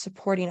about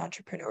supporting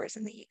entrepreneurs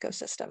in the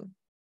ecosystem?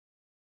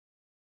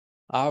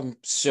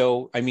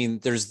 So I mean,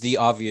 there's the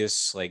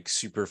obvious, like,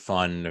 super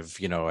fun of,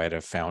 I had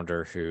a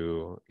founder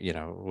who,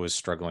 was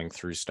struggling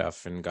through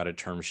stuff and got a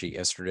term sheet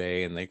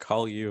yesterday, and they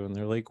call you and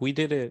they're like, we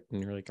did it.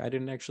 And you're like, I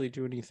didn't actually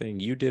do anything.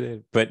 You did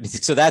it. But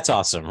so that's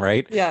awesome,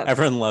 right? Yeah.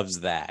 Everyone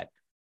loves that.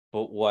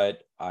 But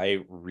what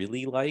I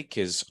really like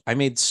is I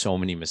made so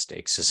many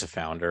mistakes as a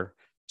founder,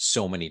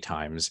 so many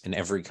times in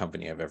every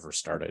company I've ever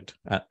started.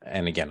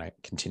 And again, I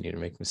continue to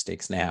make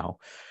mistakes now.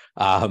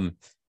 Um,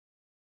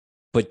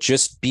 but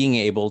just being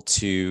able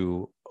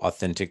to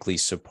authentically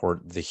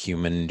support the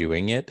human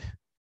doing it,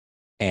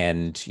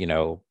 and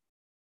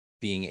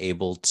being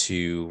able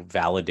to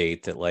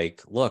validate that,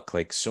 like, look,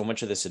 like, so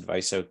much of this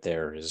advice out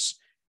there is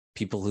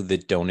people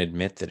that don't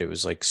admit that it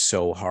was like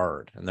so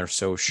hard, and they're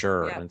so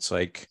sure. Yeah. And it's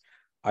like,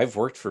 I've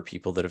worked for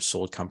people that have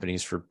sold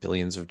companies for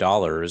billions of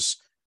dollars,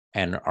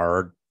 and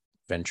our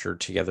venture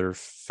together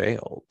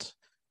failed,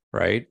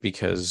 right?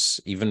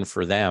 Because even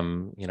for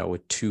them,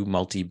 with 2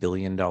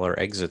 multi-billion-dollar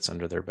exits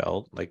under their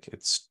belt, like,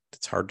 it's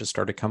hard to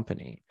start a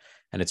company,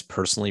 and it's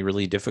personally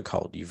really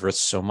difficult. You've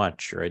risked so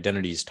much, your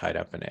identity is tied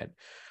up in it.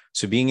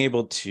 So being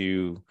able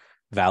to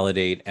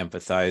validate,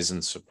 empathize,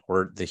 and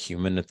support the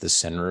human at the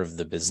center of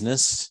the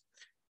business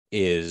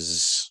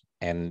is,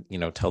 and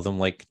tell them,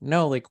 like,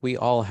 no, like, we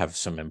all have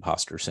some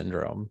imposter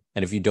syndrome,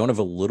 and if you don't have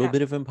a little Yeah.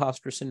 bit of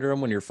imposter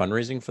syndrome when you're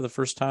fundraising for the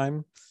first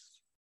time,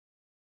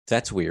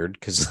 that's weird,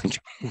 because like,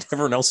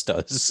 everyone else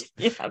does.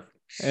 Yeah.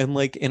 And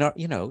like, in our,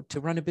 to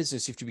run a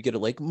business, you have to be good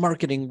at like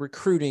marketing,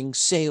 recruiting,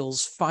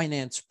 sales,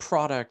 finance,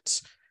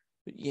 product.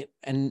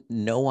 And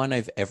no one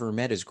I've ever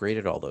met is great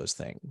at all those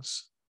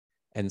things.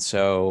 And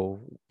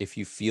so if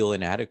you feel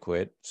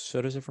inadequate,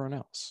 so does everyone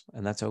else.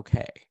 And that's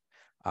okay.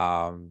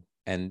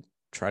 And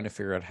trying to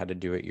figure out how to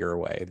do it your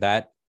way.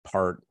 That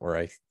part where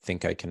I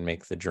think I can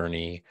make the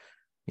journey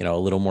a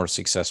little more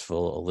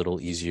successful, a little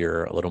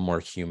easier, a little more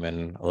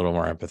human, a little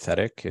more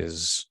empathetic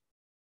is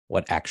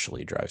what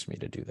actually drives me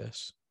to do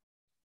this.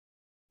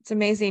 It's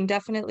amazing.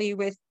 Definitely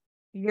with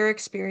your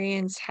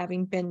experience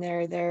having been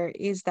there, there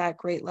is that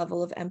great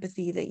level of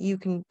empathy that you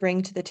can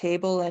bring to the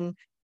table and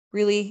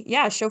really,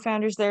 yeah, show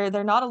founders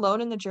they're not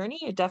alone in the journey.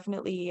 It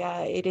definitely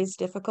it is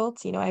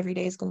difficult. Every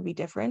day is going to be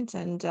different,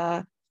 and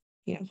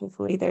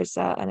hopefully there's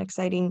an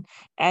exciting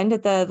end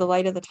at the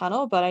light of the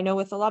tunnel. But I know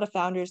with a lot of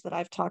founders that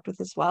I've talked with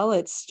as well,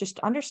 it's just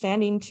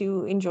understanding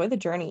to enjoy the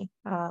journey.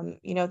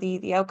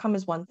 The outcome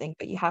is one thing,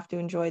 but you have to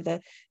enjoy the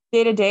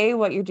day to day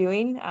what you're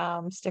doing.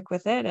 Stick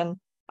with it, and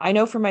I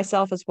know for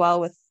myself as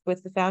well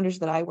with the founders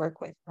that I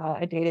work with,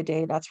 a day to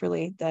day, that's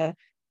really the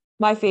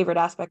my favorite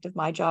aspect of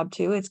my job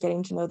too. It's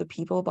getting to know the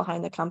people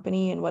behind the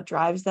company and what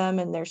drives them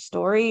and their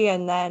story.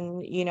 And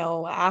then,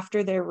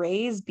 after they're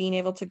raised, being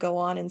able to go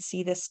on and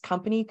see this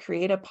company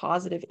create a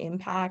positive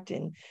impact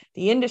in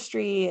the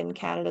industry and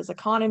Canada's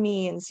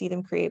economy and see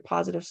them create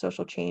positive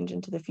social change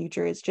into the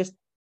future is just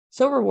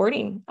so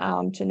rewarding,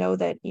 to know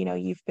that,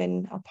 you've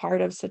been a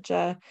part of such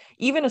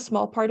even a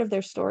small part of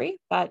their story,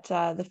 but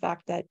the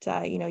fact that,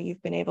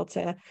 you've been able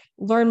to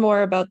learn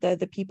more about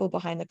the people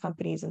behind the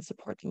companies and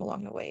support them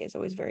along the way is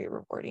always very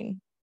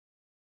rewarding.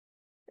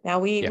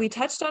 Now Yeah. we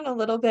touched on a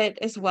little bit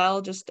as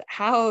well, just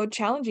how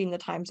challenging the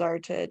times are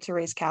to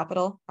raise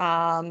capital.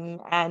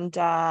 And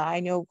I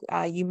know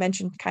you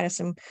mentioned kind of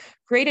some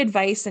great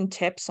advice and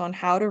tips on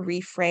how to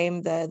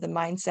reframe the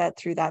mindset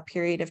through that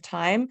period of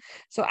time.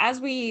 So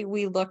as we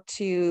look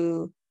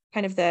to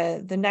kind of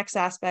the next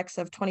aspects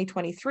of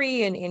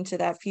 2023 and into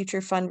that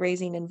future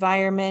fundraising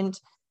environment,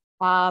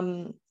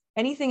 um,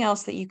 anything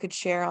else that you could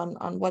share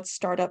on what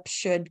startups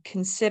should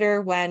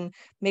consider when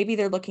maybe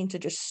they're looking to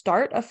just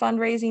start a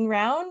fundraising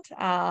round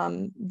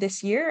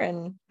this year,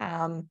 and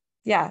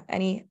yeah,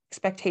 any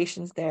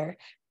expectations there?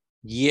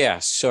 Yeah.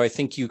 So I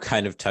think you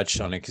kind of touched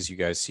on it because you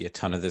guys see a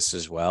ton of this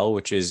as well,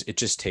 which is it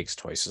just takes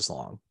twice as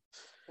long.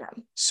 Yeah.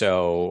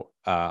 So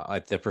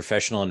at the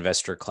professional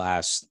investor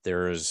class,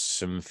 there's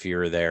some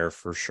fear there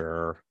for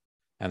sure.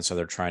 And so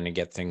they're trying to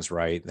get things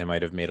right. They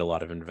might have made a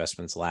lot of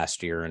investments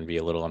last year and be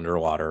a little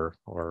underwater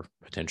or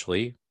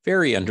potentially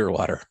very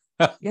underwater.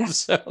 Yeah.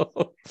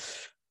 so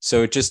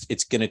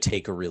it's going to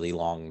take a really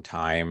long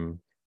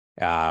time.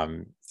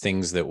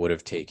 Things that would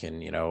have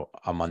taken,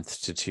 a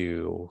month to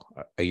two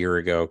a year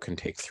ago can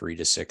take 3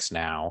 to 6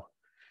 now.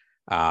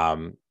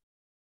 Um,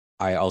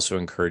 I also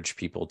encourage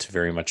people to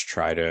very much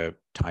try to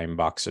time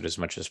box it as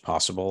much as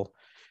possible.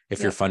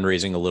 If you're Yep.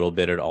 fundraising a little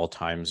bit at all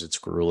times, it's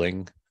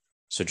grueling.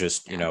 So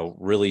just, Yeah.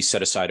 really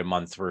set aside a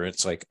month where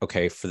it's like,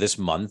 okay, for this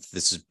month,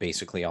 this is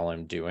basically all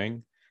I'm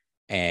doing.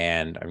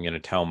 And I'm going to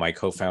tell my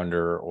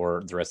co-founder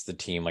or the rest of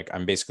the team, like,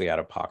 I'm basically out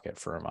of pocket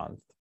for a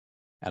month.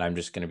 And I'm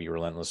just going to be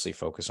relentlessly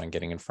focused on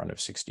getting in front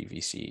of 60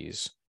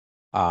 VCs.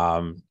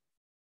 And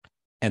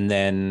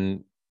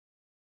then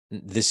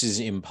this is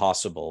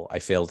impossible. I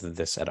failed at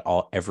this at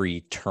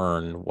every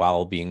turn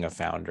while being a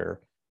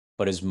founder.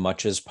 But as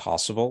much as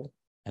possible,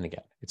 and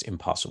again, it's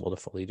impossible to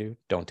fully do,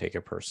 don't take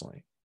it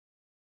personally.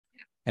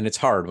 And it's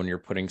hard when you're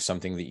putting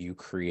something that you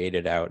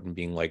created out and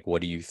being like,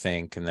 what do you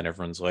think? And then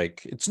everyone's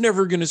like, it's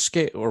never going to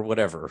scale or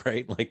whatever,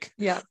 right? Like,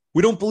 Yeah.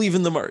 we don't believe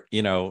in the market.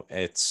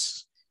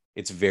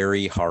 It's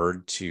very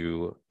hard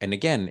to, and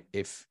again,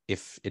 if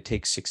it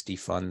takes 60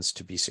 funds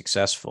to be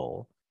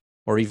successful,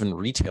 or even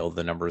retail,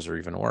 the numbers are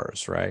even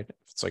worse, right?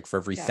 It's like for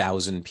every Yeah.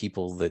 1,000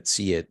 people that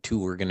see it,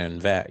 2 are going to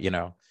invest,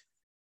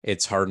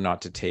 it's hard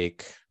not to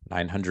take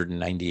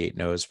 998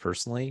 no's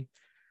personally,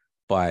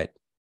 but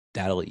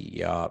that'll eat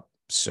you up.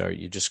 So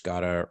you just got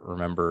to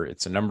remember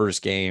it's a numbers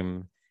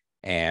game.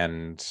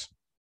 And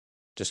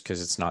just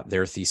because it's not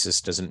their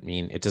thesis doesn't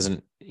mean it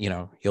doesn't,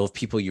 you'll have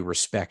people you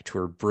respect who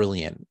are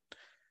brilliant,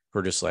 who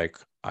are just like,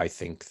 I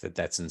think that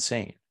that's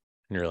insane.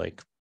 And you're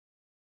like,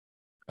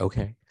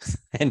 okay.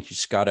 And you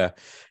just got to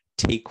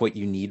take what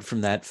you need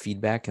from that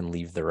feedback and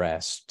leave the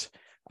rest.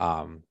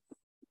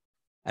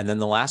 And then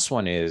the last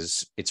one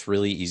is it's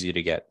really easy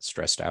to get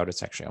stressed out.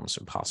 It's actually almost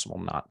impossible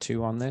not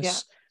to on Yeah.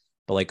 this.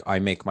 But like I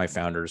make my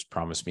founders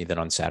promise me that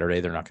on Saturday,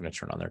 they're not going to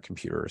turn on their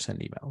computer or send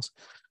emails.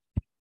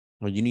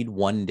 Well, you need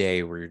one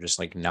day where you're just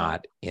like Yeah.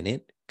 not in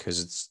it because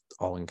it's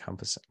all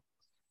encompassing.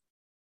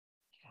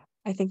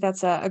 I think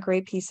that's a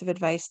great piece of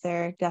advice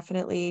there.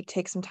 Definitely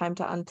take some time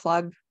to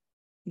unplug,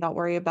 not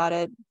worry about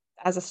it.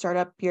 As a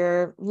startup,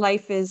 your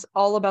life is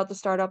all about the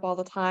startup all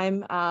the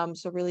time.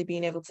 So really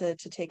being able to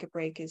take a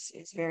break is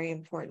very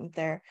important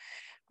there.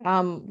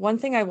 One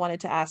thing I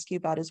wanted to ask you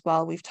about as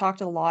well, we've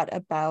talked a lot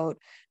about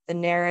the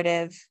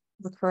narrative,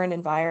 the current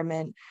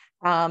environment.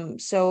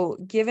 So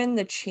given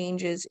the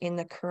changes in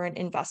the current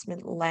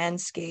investment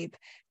landscape,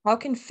 how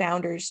can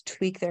founders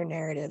tweak their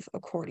narrative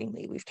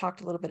accordingly? We've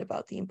talked a little bit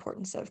about the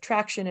importance of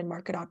traction and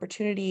market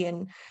opportunity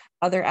and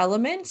other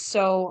elements.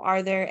 So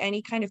are there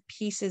any kind of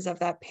pieces of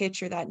that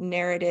pitch or that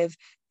narrative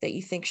that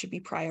you think should be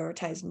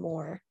prioritized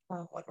more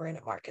when we're in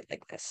a market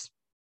like this?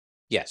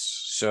 Yes.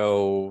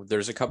 So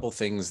there's a couple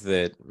things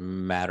that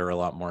matter a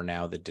lot more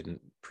now that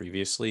didn't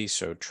previously.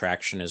 So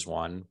traction is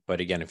one,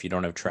 but again, if you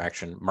don't have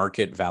traction,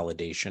 market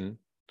validation.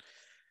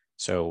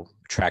 So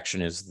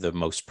traction is the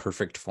most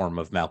perfect form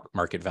of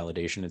market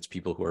validation. It's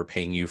people who are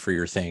paying you for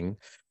your thing,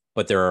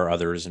 but there are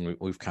others, and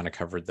we've kind of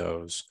covered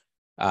those.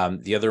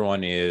 The other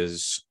one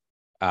is,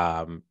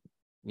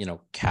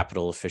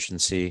 capital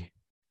efficiency,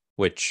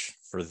 which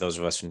for those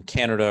of us in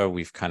Canada,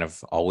 we've kind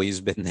of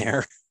always been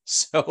there.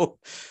 So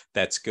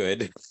that's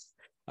good.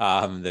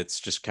 That's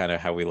just kind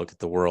of how we look at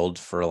the world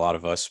for a lot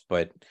of us,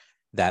 but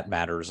that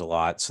matters a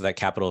lot. So that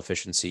capital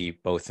efficiency,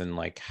 both in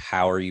like,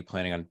 how are you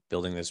planning on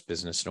building this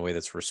business in a way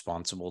that's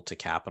responsible to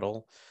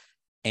capital?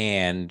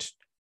 And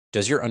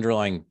does your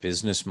underlying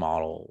business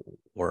model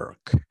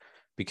work?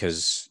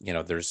 Because,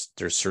 there's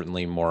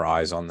certainly more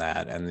eyes on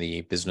that, and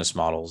the business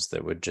models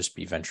that would just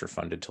be venture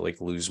funded to like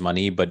lose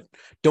money. But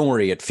don't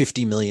worry, at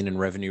 50 million in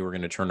revenue, we're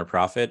going to turn a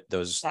profit.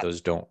 Those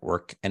don't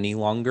work any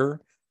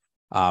longer.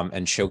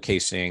 And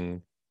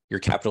showcasing your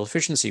capital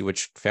efficiency,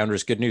 which,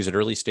 founders, good news, at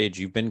early stage,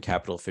 you've been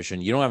capital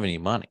efficient. You don't have any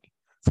money.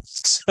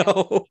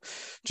 So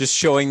just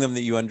showing them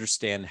that you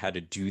understand how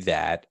to do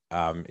that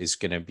is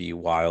going to be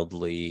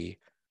wildly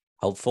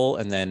helpful.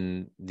 And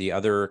then the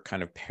other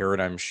kind of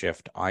paradigm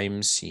shift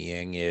I'm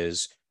seeing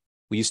is,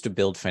 we used to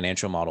build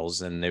financial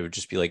models and they would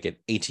just be like, at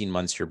 18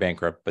 months, you're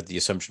bankrupt. But the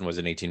assumption was,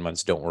 in 18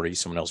 months, don't worry,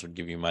 someone else would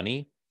give you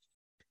money.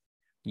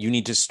 You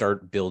need to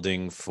start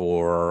building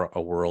for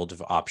a world of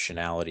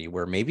optionality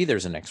where maybe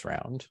there's a next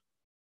round,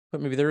 but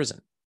maybe there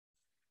isn't.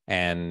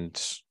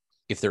 And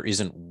if there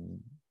isn't,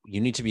 you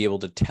need to be able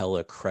to tell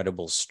a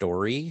credible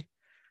story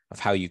of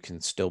how you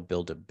can still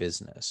build a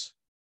business.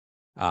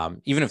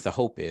 Even if the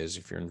hope is,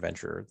 if you're in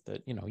venture,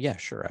 that, yeah,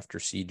 sure, after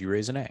seed, you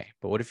raise an A,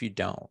 but what if you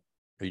don't,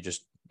 or you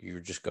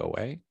just go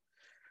away?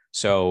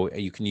 So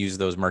you can use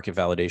those market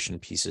validation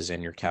pieces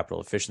in your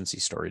capital efficiency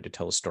story to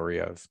tell a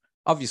story of,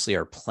 obviously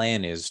our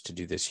plan is to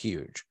do this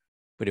huge,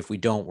 but if we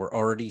don't, we're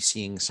already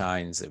seeing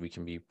signs that we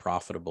can be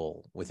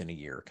profitable within a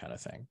year, kind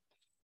of thing.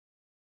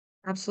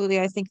 Absolutely.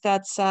 I think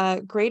that's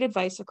great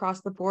advice across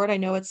the board. I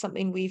know it's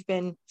something we've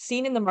been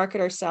seeing in the market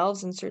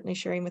ourselves, and certainly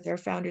sharing with our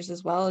founders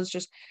as well, is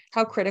just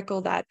how critical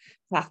that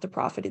path to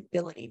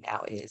profitability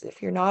now is.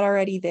 If you're not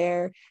already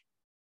there,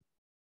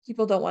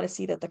 people don't want to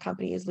see that the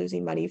company is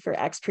losing money for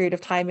X period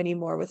of time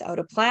anymore without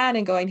a plan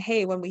and going,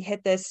 hey, when we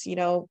hit this,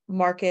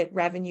 market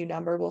revenue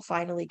number, we'll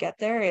finally get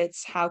there.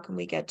 It's how can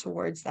we get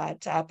towards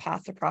that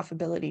path to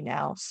profitability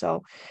now?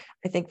 So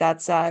I think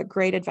that's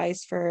great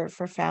advice for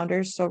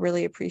founders. So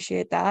really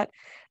appreciate that.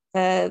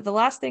 The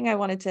last thing I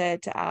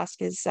wanted to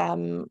ask is a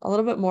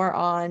little bit more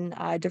on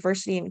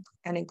diversity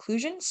and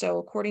inclusion. So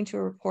according to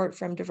a report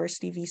from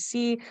Diversity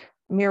VC,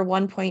 a mere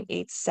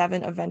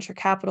 1.87 of venture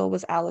capital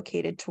was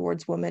allocated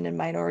towards women and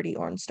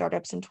minority-owned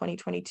startups in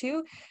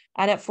 2022.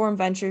 And at Forum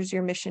Ventures,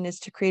 your mission is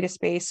to create a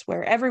space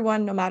where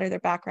everyone, no matter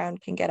their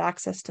background, can get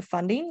access to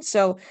funding.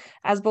 So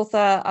as both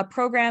a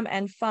program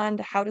and fund,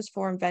 how does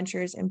Forum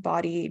Ventures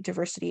embody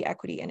diversity,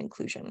 equity, and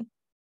inclusion?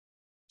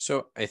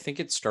 So I think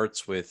it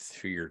starts with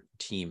who your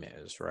team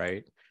is,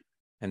 right?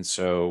 And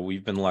so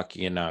we've been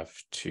lucky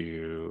enough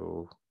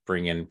to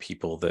bring in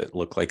people that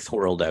look like the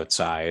world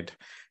outside,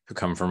 who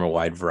come from a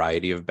wide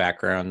variety of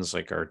backgrounds.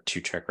 Like our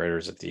 2 check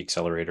writers at the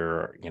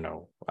accelerator,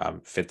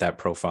 fit that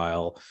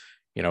profile.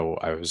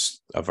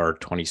 Of our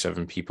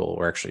 27 people,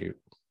 we're actually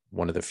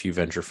one of the few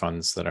venture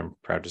funds that I'm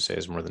proud to say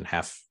is more than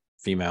half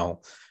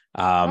female.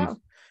 Wow.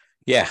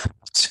 Yeah.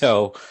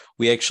 So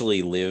we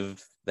actually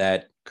live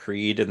that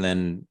creed. And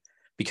then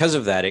because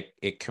of that,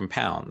 it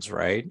compounds,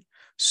 right?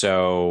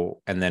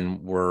 So, and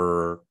then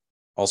we're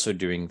also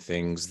doing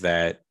things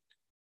that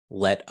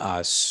let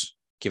us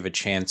give a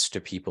chance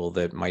to people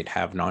that might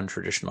have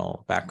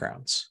non-traditional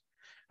backgrounds.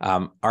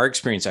 Our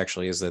experience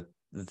actually is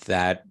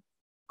that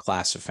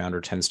class of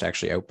founder tends to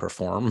actually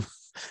outperform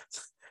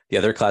the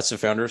other class of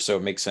founders. So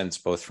it makes sense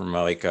both from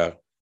like a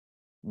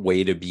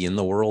way to be in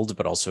the world,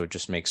 but also it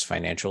just makes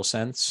financial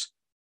sense.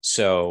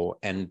 So,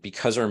 and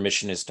because our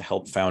mission is to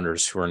help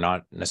founders who are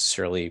not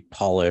necessarily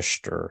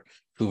polished or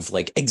who've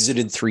like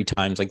exited 3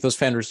 times, like those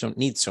founders don't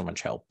need so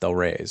much help, they'll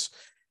raise.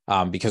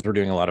 Because we're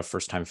doing a lot of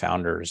first-time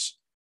founders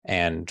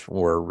and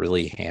we're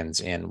really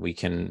hands-on,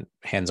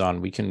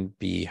 we can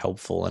be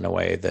helpful in a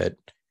way that,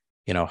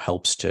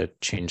 helps to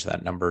change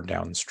that number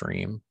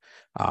downstream.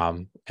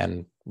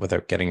 And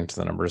without getting into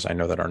the numbers, I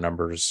know that our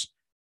numbers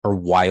are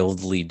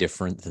wildly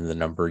different than the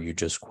number you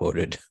just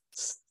quoted.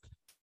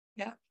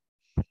 Yeah.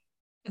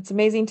 It's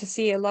amazing to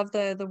see. I love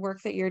the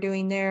work that you're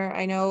doing there.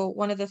 I know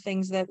one of the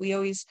things that we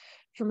always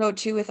promote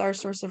too with our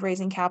source of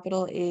raising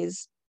capital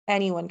is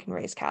anyone can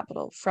raise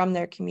capital from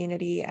their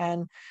community.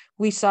 And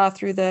we saw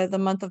through the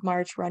month of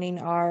March running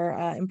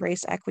our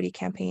Embrace Equity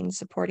campaign,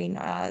 supporting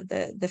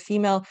the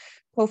female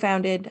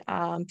co-founded,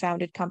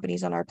 founded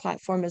companies on our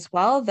platform as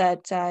well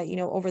that,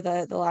 over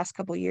the last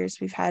couple of years,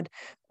 we've had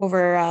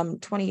over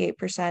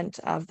 28%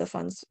 of the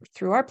funds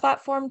through our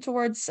platform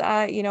towards,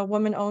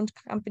 women-owned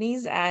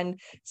companies, and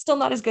still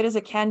not as good as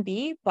it can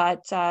be,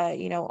 but,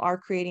 are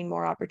creating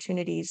more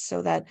opportunities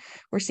so that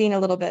we're seeing a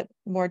little bit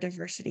more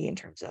diversity in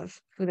terms of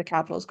who the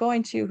capital is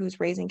going to, who's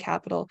raising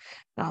capital,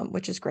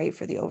 which is great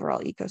for the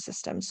overall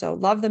ecosystem. So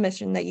love the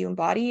mission that you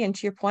embody. And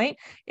to your point,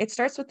 it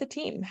starts with the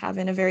team.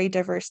 Having a very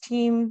diverse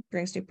team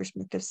brings new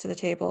perspectives to the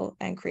table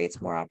and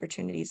creates more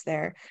opportunities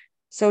there.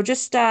 So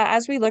just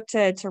as we look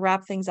to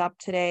wrap things up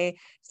today,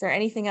 is there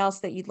anything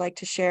else that you'd like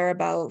to share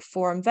about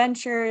Forum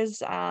Ventures,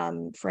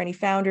 for any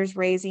founders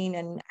raising,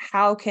 and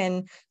how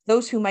can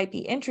those who might be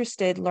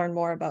interested learn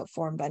more about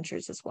Forum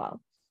Ventures as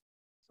well?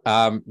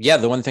 Yeah,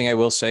 the one thing I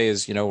will say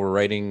is, we're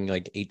writing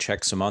like 8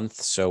 checks a month.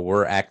 So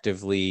we're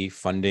actively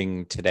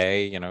funding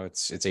today.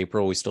 It's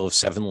April. We still have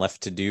 7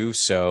 left to do.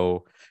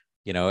 So,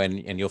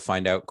 and you'll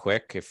find out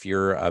quick. If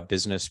you're a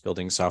business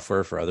building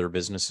software for other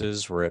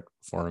businesses, we're at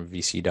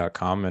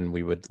forumvc.com, and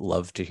we would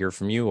love to hear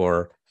from you,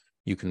 or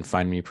you can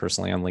find me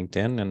personally on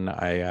LinkedIn, and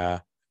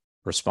I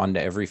respond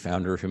to every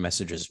founder who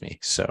messages me.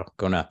 So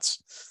go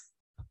nuts.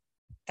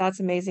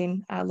 That's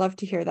amazing. I love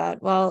to hear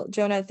that. Well,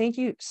 Jonah, thank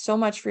you so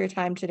much for your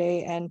time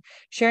today and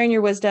sharing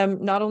your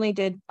wisdom. Not only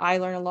did I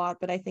learn a lot,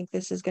 but I think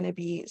this is going to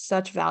be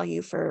such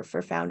value for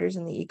founders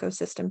in the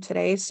ecosystem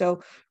today.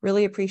 So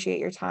really appreciate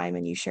your time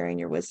and you sharing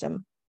your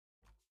wisdom.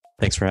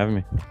 Thanks for having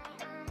me.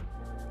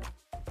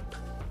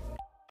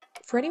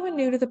 For anyone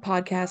new to the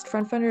podcast,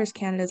 FrontFunder is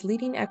Canada's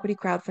leading equity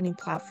crowdfunding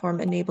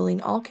platform,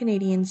 enabling all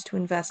Canadians to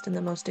invest in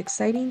the most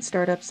exciting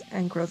startups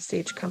and growth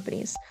stage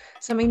companies,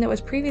 something that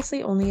was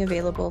previously only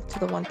available to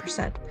the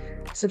 1%.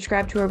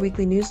 Subscribe to our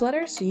weekly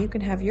newsletter so you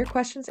can have your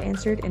questions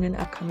answered in an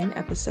upcoming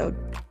episode.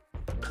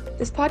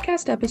 This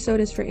podcast episode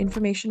is for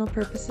informational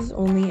purposes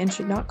only and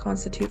should not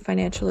constitute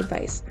financial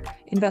advice.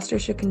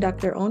 Investors should conduct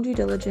their own due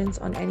diligence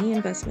on any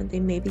investment they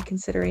may be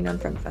considering on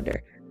FrontFunder.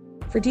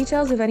 For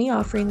details of any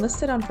offering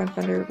listed on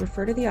FrontFunder,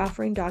 refer to the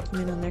offering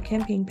document on their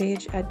campaign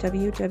page at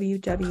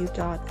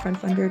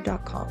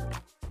www.frontfunder.com.